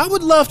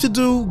would love to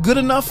do good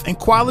enough and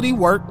quality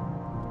work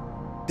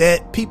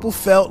that people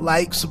felt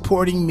like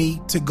supporting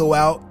me to go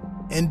out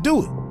and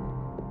do it.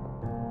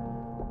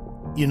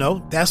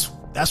 That's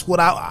what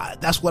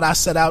I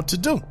set out to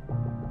do.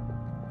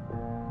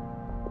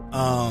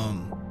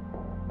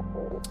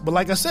 But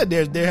like I said,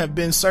 there have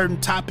been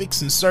certain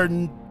topics and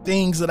certain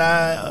things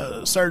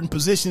that certain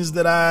positions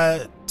that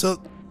I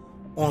took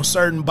on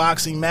certain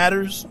boxing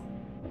matters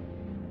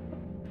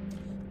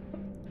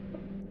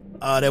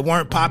that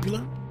weren't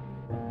popular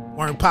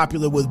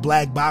with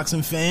black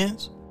boxing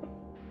fans.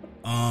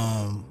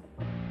 I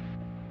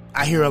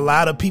hear a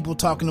lot of people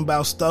talking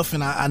about stuff,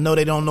 and I know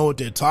they don't know what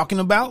they're talking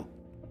about.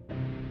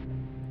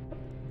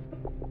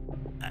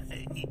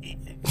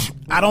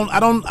 I don't.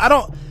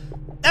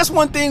 That's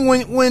one thing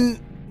when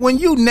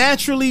you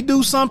naturally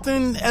do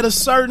something at a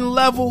certain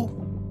level.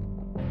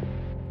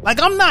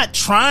 Like, I'm not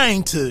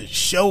trying to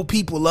show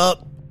people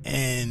up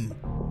and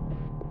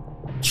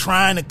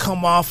trying to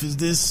come off as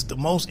the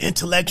most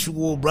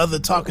intellectual brother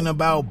talking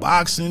about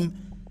boxing.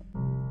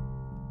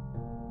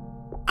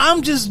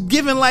 I'm just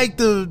giving like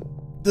the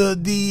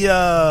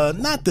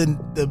not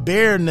the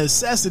bare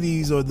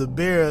necessities or the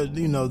bare,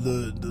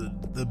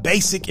 the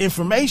basic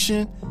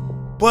information,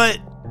 but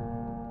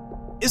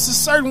it's a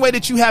certain way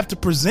that you have to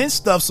present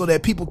stuff so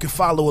that people can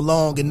follow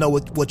along and know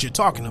what you're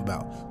talking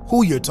about,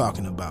 who you're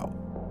talking about.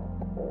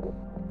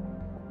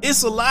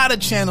 It's a lot of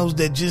channels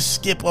that just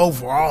skip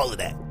over all of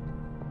that.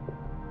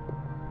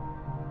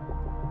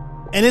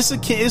 And it's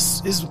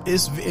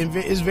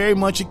very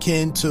much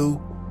akin to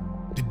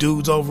the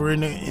dudes over in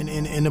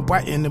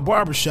the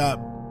barbershop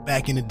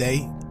back in the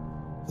day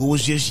who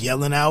was just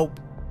yelling out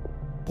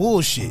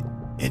bullshit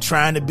and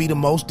trying to be the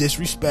most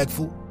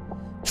disrespectful,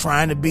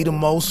 trying to be the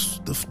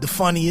most, the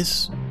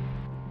funniest,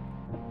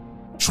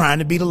 trying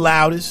to be the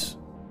loudest,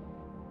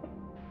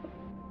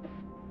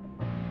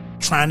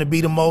 trying to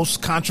be the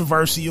most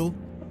controversial.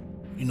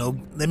 You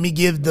know, let me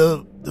give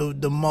the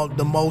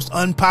most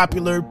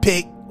unpopular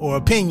pick or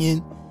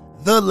opinion,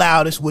 the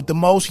loudest with the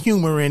most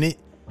humor in it.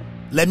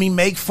 Let me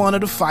make fun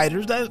of the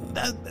fighters.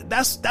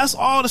 That's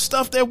all the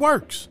stuff that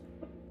works.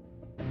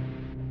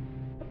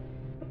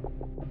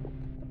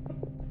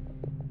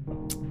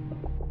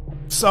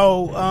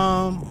 So,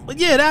 but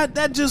yeah,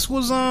 that just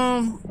was,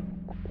 I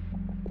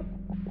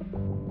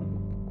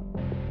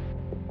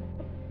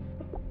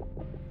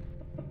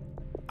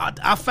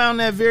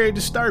found that very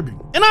disturbing.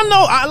 And I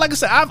know, like I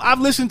said, I've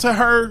listened to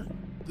her,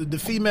 the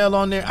female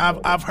on there.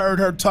 I've heard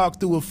her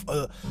talk through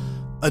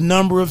a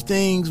number of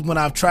things when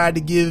I've tried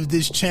to give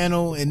this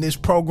channel and this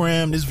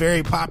program, this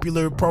very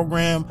popular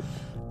program,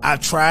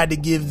 I've tried to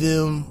give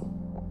them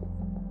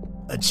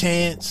a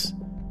chance,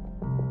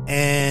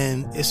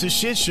 and it's a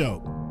shit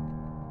show.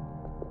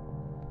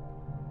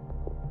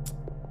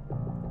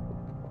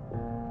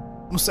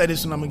 I'm gonna say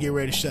this and I'm gonna get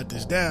ready to shut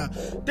this down.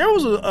 There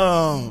was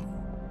a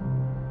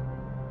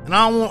and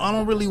I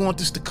don't really want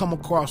this to come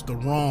across the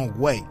wrong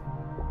way,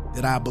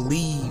 that I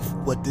believe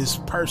what this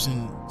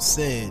person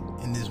said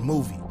in this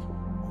movie,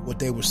 what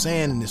they were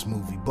saying in this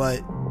movie.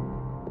 But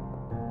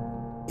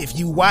if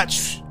you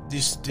watch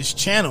this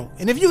channel,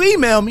 and if you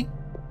email me,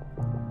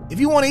 if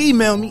you want to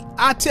email me,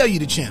 I'll tell you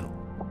the channel.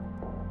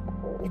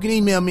 You can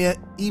email me at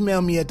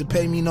the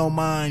Pay Me No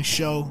Mind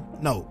Show.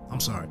 No, I'm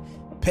sorry.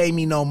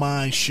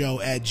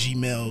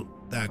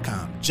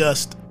 PayMeNoMindShow@gmail.com.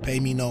 Just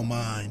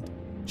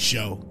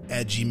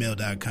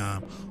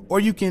PayMeNoMindShow@gmail.com. Or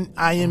you can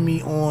IM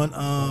me on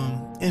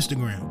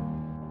Instagram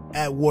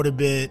at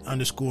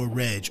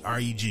waterbed_reg,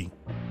 REG.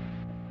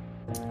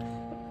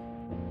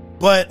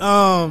 But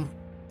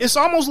it's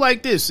almost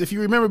like this. If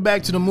you remember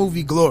back to the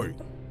movie Glory,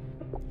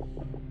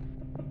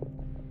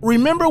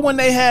 remember when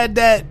they had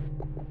that,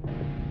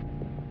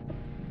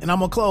 and I'm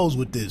gonna close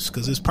with this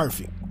because it's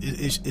perfect.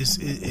 It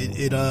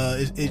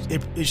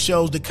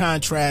shows the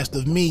contrast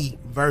of me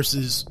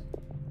versus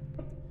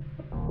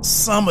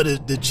some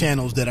of the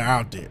channels that are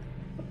out there.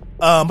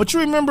 But you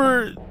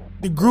remember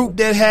the group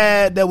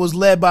that was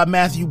led by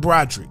Matthew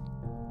Broderick.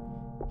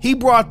 He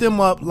brought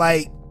them up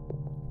like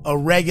a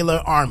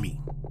regular army,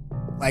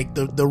 like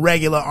the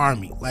regular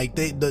army, like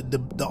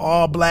the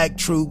all black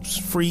troops,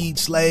 freed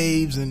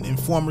slaves and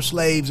former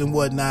slaves and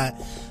whatnot,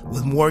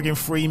 with Morgan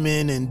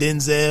Freeman and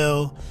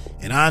Denzel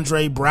and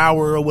Andre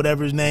Brower or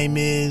whatever his name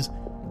is.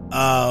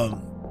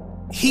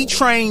 He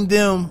trained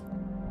them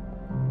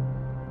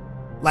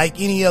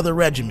like any other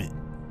regiment.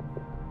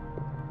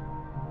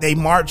 They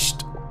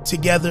marched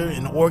together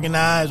in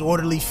organized,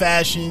 orderly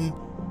fashion.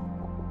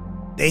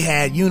 They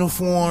had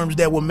uniforms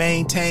that were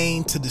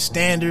maintained to the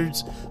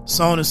standards,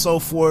 so on and so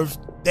forth.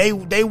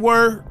 They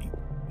were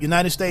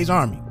United States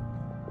Army.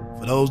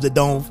 For those that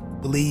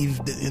don't believe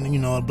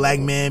in, a black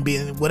man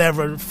being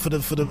whatever, for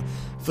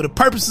the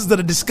purposes of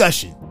the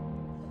discussion.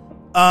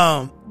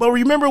 But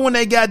remember when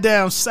they got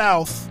down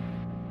south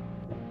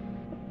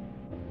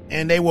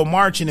and they were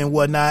marching and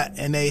whatnot,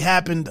 and they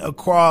happened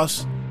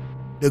across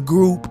the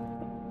group,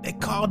 they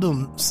called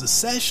them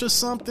Secesh or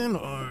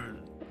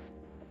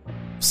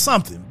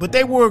something, but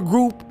they were a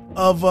group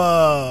of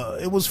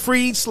it was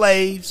freed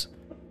slaves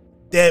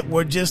that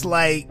were just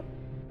like,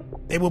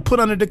 they were put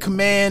under the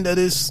command of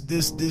this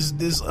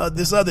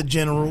other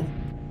general,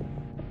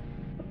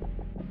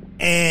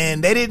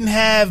 and they didn't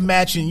have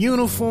matching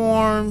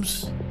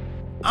uniforms.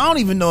 I don't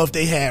even know if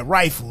they had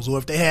rifles, or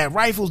if they had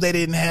rifles they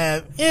didn't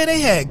have. Yeah,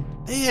 they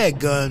had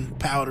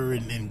gunpowder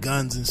and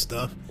guns and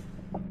stuff.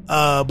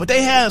 But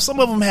some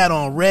of them had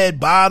on red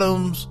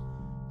bottoms,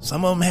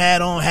 some of them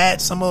had on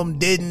hats, some of them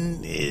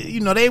didn't.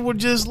 They were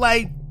just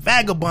like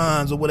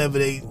vagabonds or whatever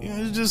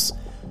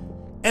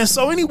and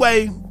so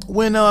anyway,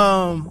 when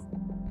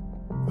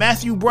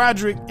Matthew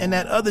Broderick and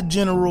that other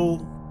general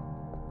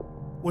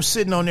were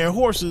sitting on their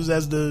horses,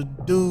 as the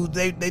dude,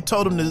 they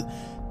told them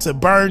to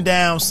burn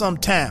down some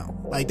town.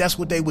 Like, that's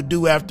what they would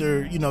do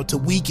after, to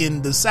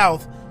weaken the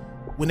South.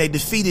 When they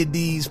defeated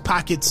these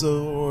pockets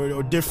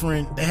or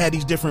different, they had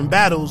these different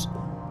battles,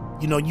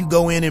 you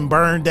go in and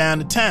burn down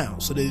the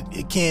town so that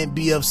it can't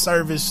be of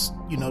service,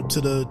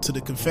 to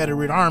the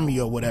Confederate Army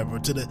or whatever,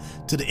 to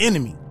the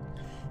enemy.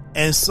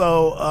 And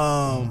so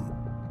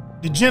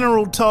the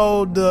general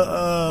told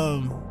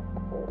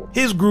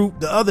his group,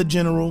 the other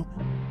general,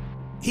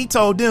 he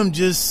told them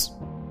just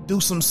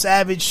do some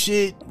savage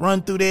shit,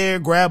 run through there,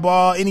 grab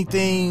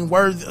anything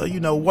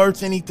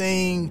worth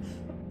anything,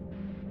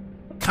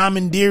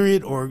 commandeer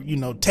it, or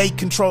take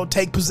control,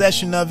 take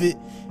possession of it,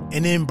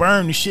 and then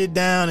burn the shit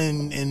down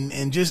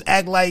and just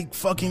act like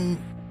fucking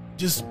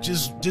just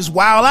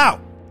wild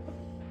out.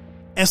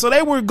 And so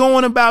they were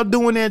going about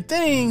doing their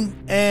thing,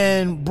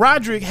 and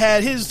Broderick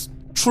had his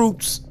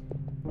troops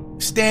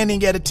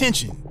standing at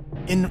attention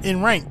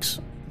in ranks,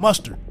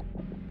 mustered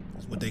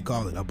is what they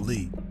call it, I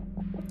believe.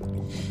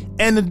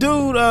 And the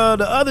dude,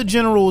 the other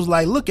general was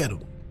like, look at them.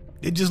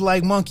 They're just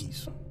like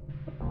monkeys.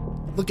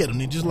 Look at them.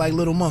 They're just like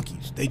little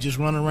monkeys. They just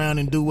run around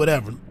and do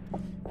whatever,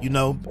 you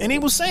know. And he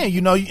was saying,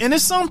 you know, and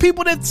there's some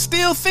people that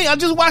still think, I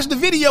just watched the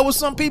video with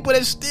some people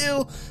that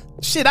still,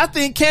 shit, I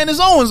think Candace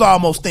Owens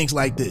almost thinks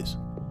like this.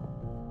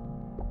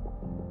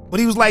 But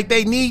he was like,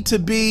 they need to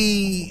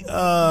be,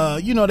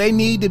 you know, they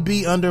need to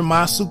be under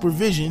my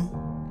supervision,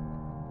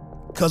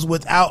 because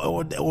without,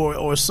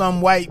 or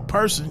some white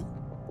person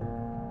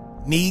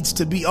needs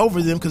to be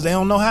over them because they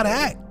don't know how to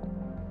act.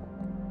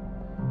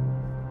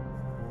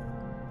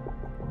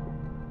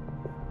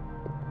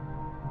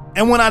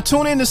 And when I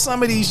tune into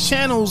some of these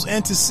channels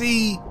and to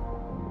see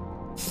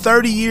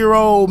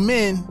 30-year-old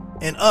men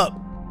and up,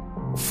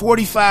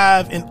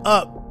 45 and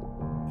up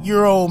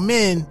year old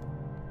men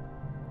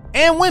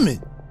and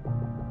women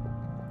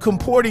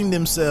comporting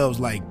themselves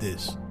like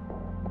this,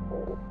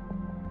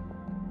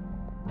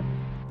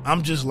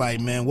 I'm just like,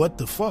 man, what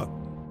the fuck?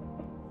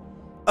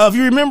 If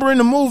you remember in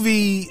the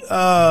movie,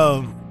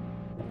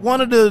 one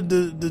of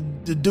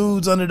the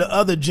dudes under the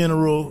other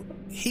general,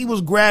 he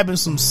was grabbing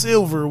some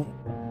silverware,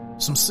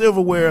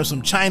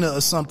 some china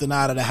or something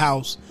out of the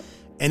house,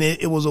 and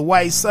it was a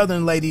white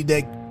Southern lady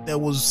that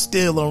was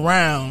still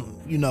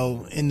around, you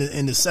know, in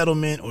the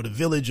settlement or the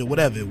village or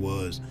whatever it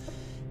was,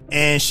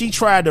 and she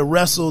tried to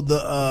wrestle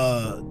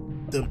the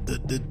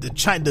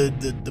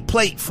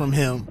plate from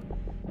him,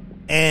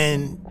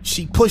 and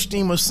she pushed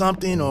him or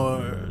something,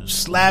 or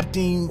slapped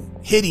him,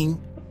 hit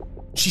him.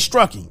 She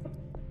struck him,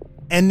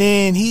 and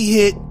then he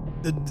hit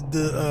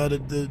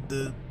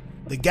the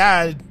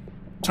guy,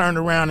 turned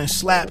around and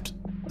slapped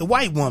the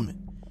white woman.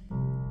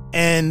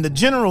 And the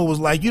general was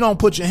like, you don't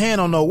put your hand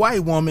on no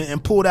white woman,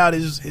 and pulled out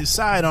his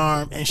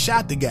sidearm and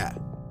shot the guy,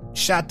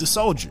 shot the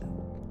soldier,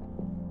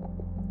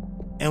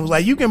 and was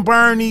like, you can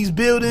burn these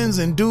buildings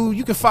and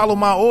you can follow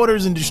my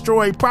orders and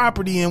destroy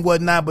property and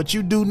whatnot, but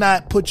you do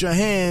not put your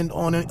hand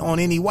on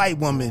any white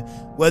woman,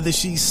 whether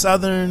she's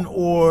Southern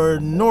or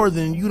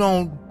Northern.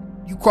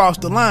 You cross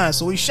the line.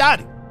 So he shot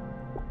him.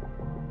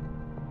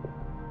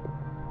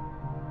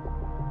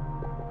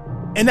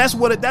 And that's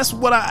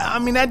what I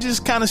mean, that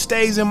just kind of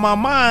stays in my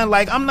mind.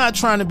 Like, I'm not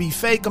trying to be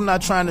fake. I'm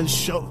not trying to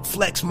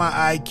flex my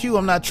IQ.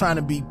 I'm not trying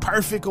to be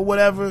perfect or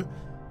whatever.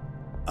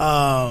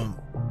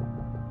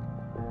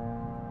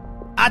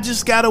 I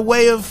just got a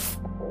way of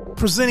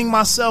presenting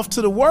myself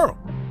to the world.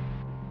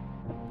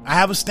 I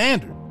have a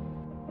standard.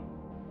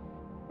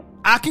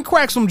 I can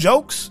crack some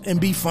jokes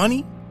and be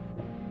funny.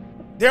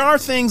 There are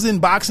things in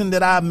boxing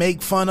that I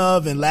make fun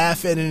of and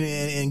laugh at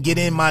and get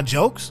in my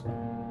jokes.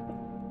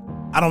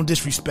 I don't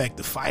disrespect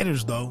the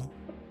fighters, though,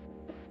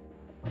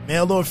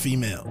 male or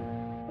female.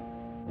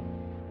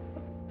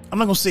 I'm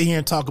not going to sit here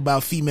and talk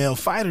about female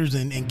fighters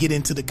and get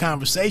into the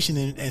conversation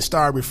and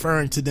start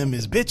referring to them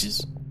as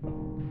bitches.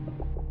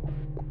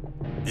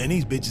 And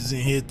these bitches in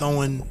here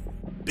throwing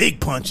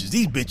big punches.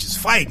 These bitches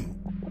fighting.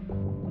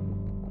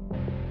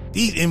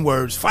 These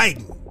N-words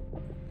fighting.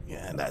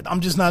 Yeah,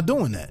 I'm just not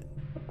doing that.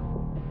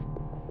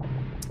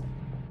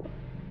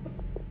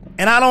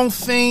 And I don't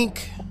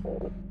think,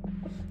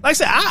 like I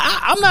said,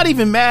 I'm not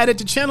even mad at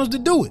the channels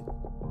that do it.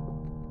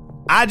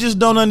 I just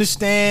don't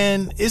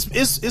understand.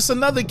 It's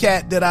another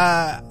cat that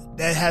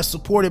has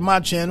supported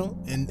my channel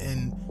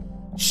and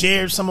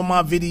shared some of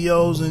my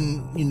videos,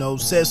 and, you know,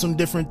 said some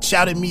different,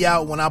 shouted me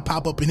out when I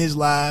pop up in his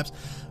lives.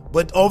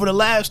 But over the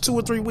last 2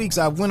 or 3 weeks,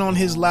 I went on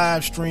his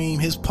live stream,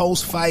 his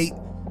post-fight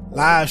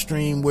live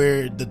stream,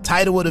 where the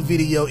title of the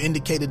video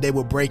indicated they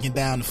were breaking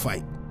down the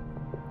fight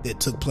that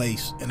took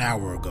place an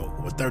hour ago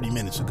or 30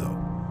 minutes ago.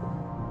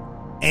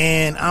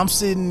 And I'm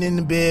sitting in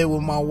the bed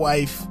with my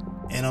wife,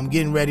 and I'm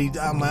getting ready.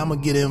 I'm like, I'm going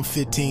to get them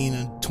 15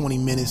 and 20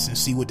 minutes and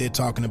see what they're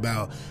talking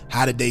about.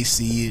 How did they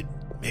see it?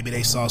 Maybe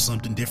they saw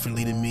something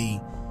differently than me.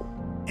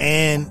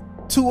 And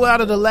 2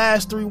 out of the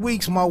last 3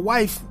 weeks, my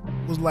wife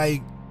was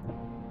like,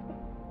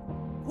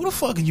 who the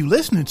fuck are you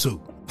listening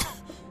to?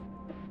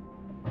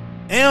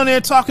 And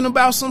they're talking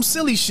about some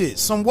silly shit,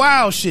 some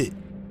wild shit.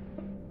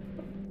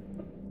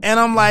 And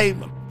I'm like,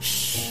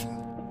 shh.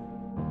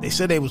 They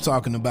said they was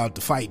talking about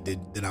the fight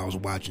that I was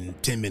watching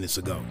 10 minutes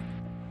ago.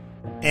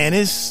 And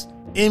it's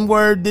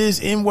N-word this,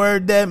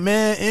 N-word that,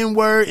 man,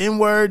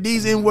 N-word,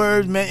 these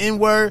N-words, man,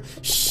 N-word,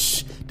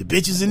 shh. The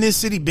bitches in this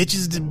city,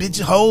 bitches, the bitch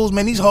hoes,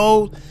 man, these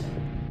hoes.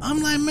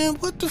 I'm like, man,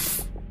 what the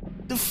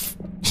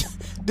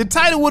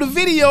title of the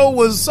video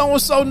was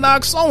so-and-so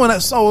knocked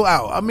so-and-so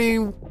out. I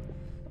mean,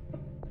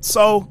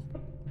 so,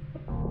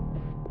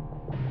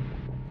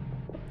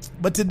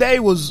 but today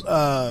was,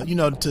 you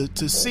know,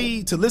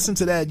 to listen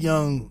to that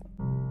young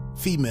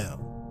female,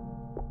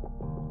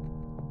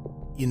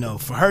 you know,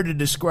 for her to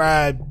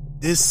describe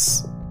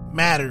this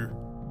matter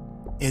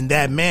in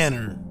that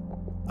manner,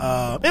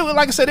 it was,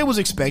 like I said, it was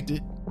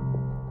expected.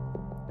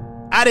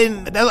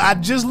 I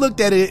just looked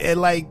at it at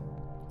like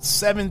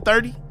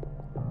 7:30.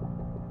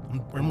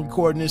 I'm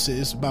recording this.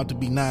 It's about to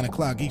be 9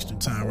 o'clock Eastern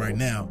time right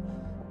now.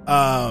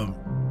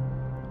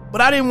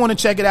 But I didn't want to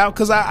check it out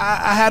because I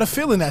had a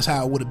feeling that's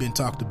how it would have been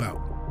talked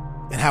about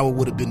and how it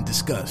would have been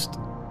discussed.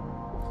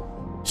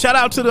 Shout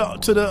out to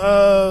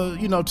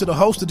the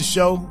host of the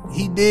show.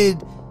 He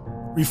did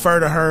refer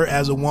to her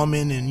as a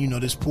woman, and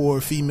this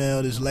poor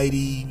female, this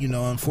lady,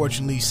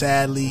 unfortunately,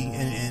 sadly,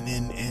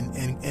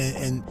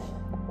 and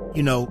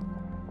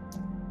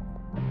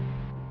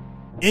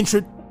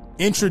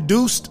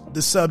introduced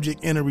the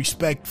subject in a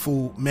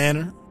respectful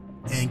manner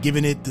and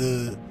giving it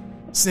the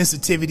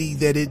sensitivity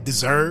that it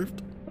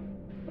deserved.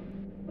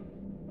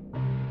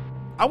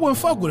 I wouldn't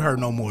fuck with her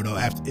no more though.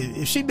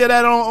 If she did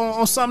that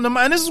on something of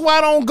mine, and this is why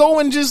I don't go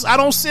and I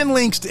don't send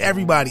links to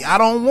everybody. I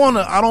don't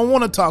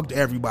wanna talk to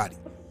everybody.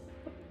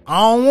 I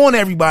don't want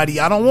everybody.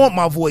 I don't want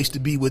my voice to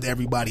be with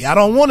everybody. I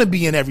don't want to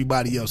be in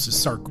everybody else's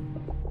circle.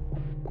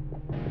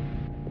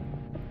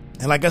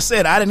 And like I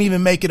said, I didn't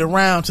even make it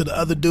around to the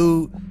other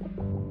dude,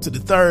 to the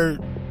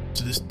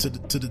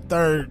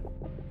third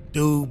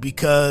dude,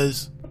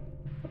 because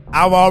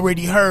I've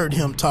already heard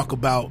him talk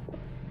about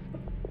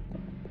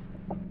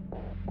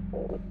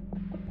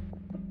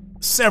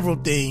several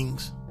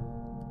things.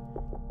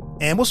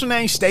 And what's her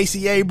name?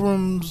 Stacey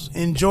Abrams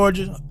in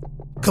Georgia.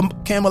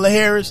 Kamala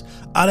Harris.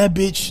 Oh, that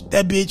bitch,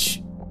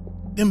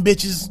 them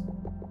bitches,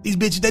 these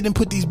bitches, they didn't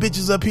put these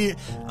bitches up here.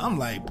 I'm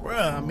like,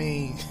 bruh, I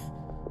mean,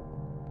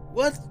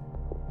 what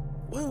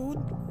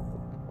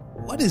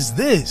is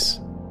this?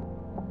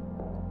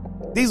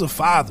 These are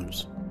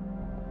fathers.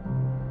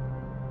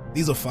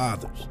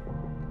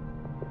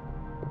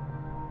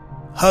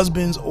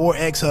 Husbands or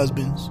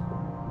ex-husbands.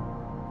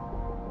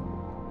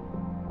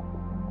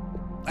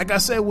 Like I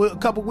said a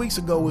couple weeks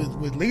ago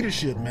with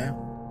leadership, man,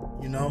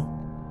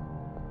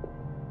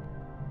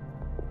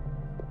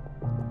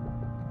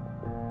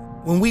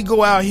 when we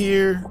go out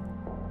here,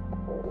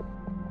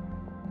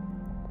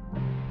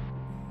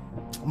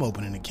 I'm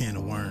opening a can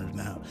of worms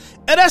now.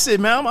 And that's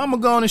it, man. I'm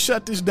gonna go on and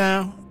shut this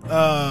down.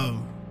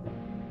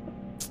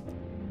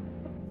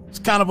 It's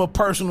kind of a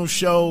personal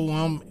show.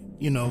 I'm,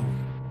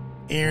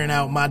 airing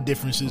out my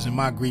differences and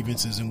my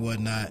grievances and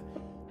whatnot.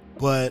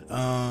 But,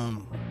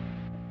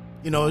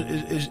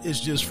 it's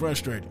just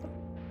frustrating.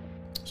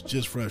 It's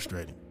just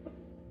frustrating.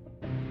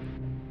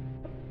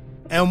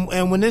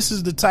 And when this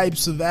is the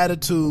types of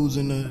attitudes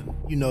and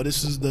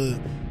this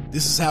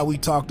is how we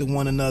talk to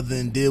one another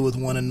and deal with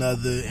one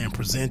another and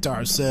present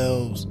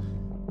ourselves,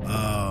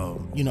 how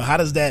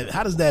does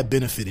that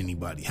benefit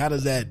anybody? How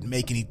does that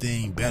make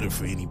anything better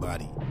for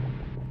anybody?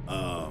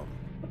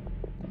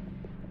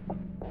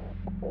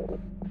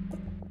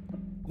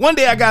 One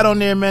day I got on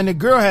there, man, the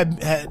girl had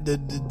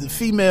the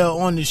female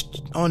on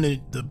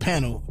the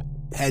panel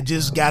had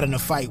just got in a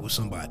fight with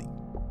somebody.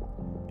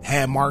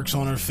 Had marks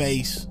on her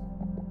face.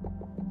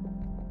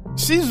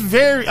 She's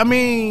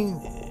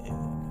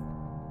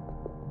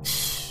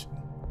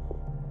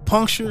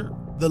puncture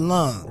the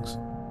lungs.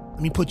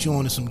 Let me put you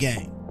on to some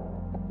game.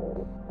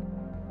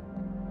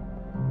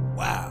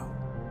 Wow.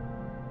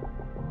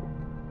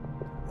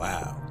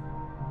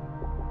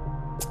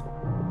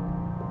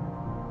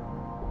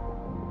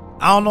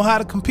 I don't know how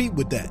to compete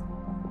with that.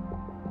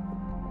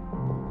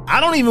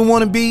 I don't even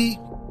want to be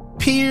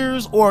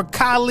peers or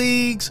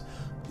colleagues.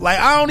 Like,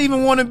 I don't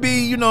even want to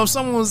be, if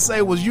someone would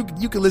say, well, you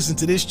can listen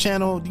to this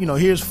channel,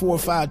 here's 4 or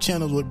 5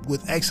 channels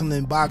with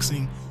excellent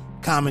boxing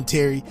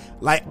commentary.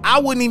 Like, I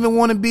wouldn't even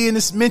want to be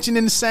mentioned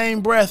in the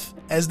same breath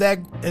as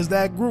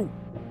that group.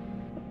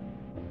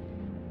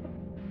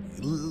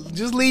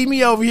 Just leave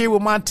me over here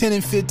with my 10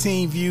 and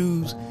 15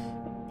 views.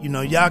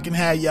 Y'all can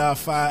have y'all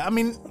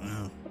 5.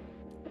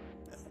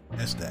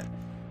 That's that.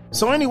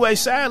 So anyway,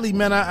 sadly,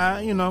 man,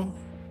 I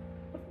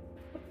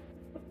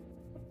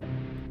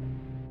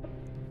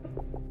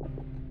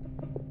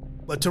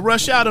but to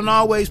rush out and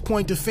always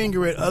point the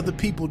finger at other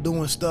people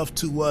doing stuff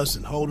to us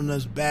and holding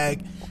us back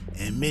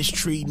and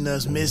mistreating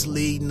us,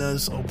 misleading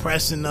us,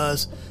 oppressing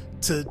us,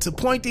 to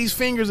point these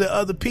fingers at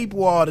other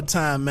people all the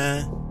time,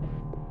 man.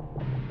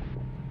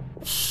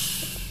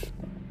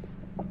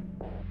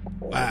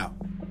 Wow.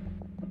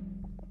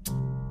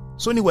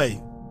 So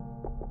anyway,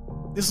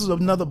 this is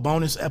another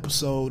bonus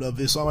episode of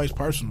It's Always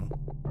Personal.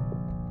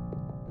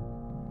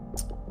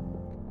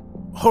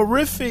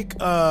 Horrific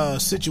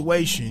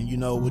situation,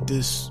 with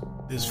this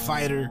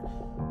fighter.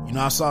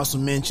 I saw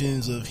some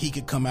mentions of he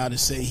could come out and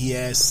say he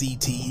has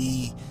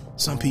CTE.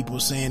 Some people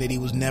saying that he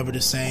was never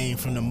the same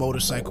from the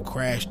motorcycle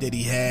crash that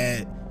he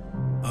had.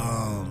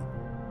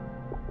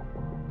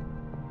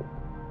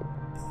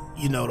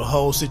 The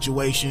whole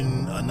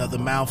situation, another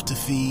mouth to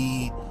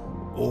feed,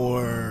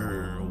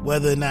 or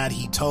whether or not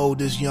he told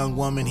this young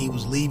woman he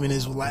was leaving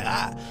his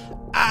life.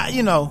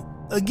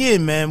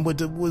 Again, man, with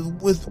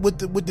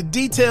the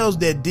details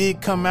that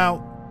did come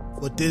out,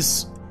 with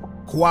this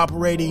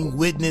cooperating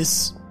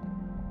witness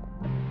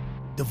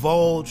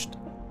divulged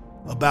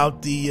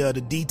about the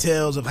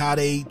details of how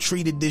they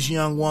treated this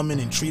young woman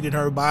and treated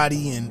her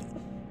body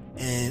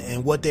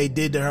and what they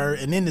did to her,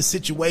 and then the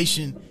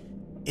situation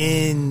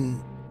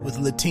with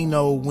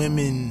Latino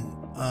women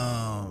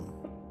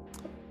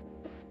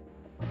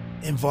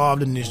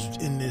involved in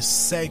this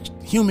sex,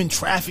 human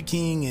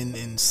trafficking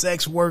and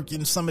sex work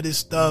and some of this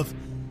stuff.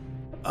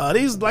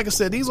 These, like I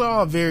said, these are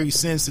all very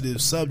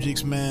sensitive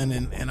subjects, man,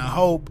 and I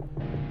hope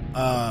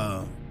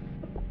Like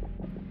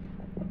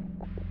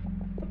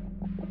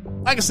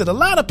I said, a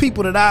lot of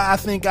people that I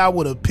think I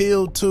would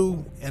appeal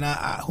to, and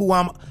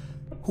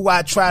who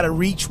I try to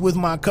reach with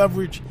my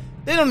coverage,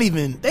 they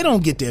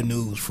don't get their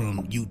news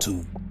from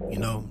YouTube. You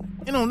know,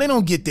 they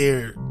don't get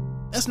their.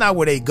 That's not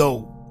where they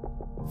go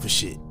for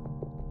shit.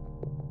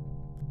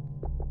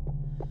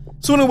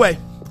 So anyway,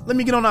 let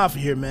me get on off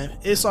of here, man.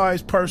 It's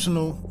always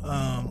personal.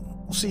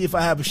 We'll see if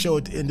I have a show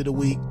at the end of the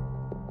week.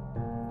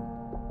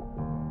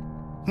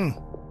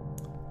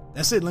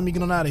 That's it. Let me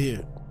get on out of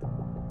here.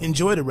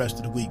 Enjoy the rest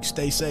of the week.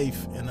 Stay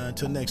safe. And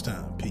until next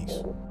time, peace.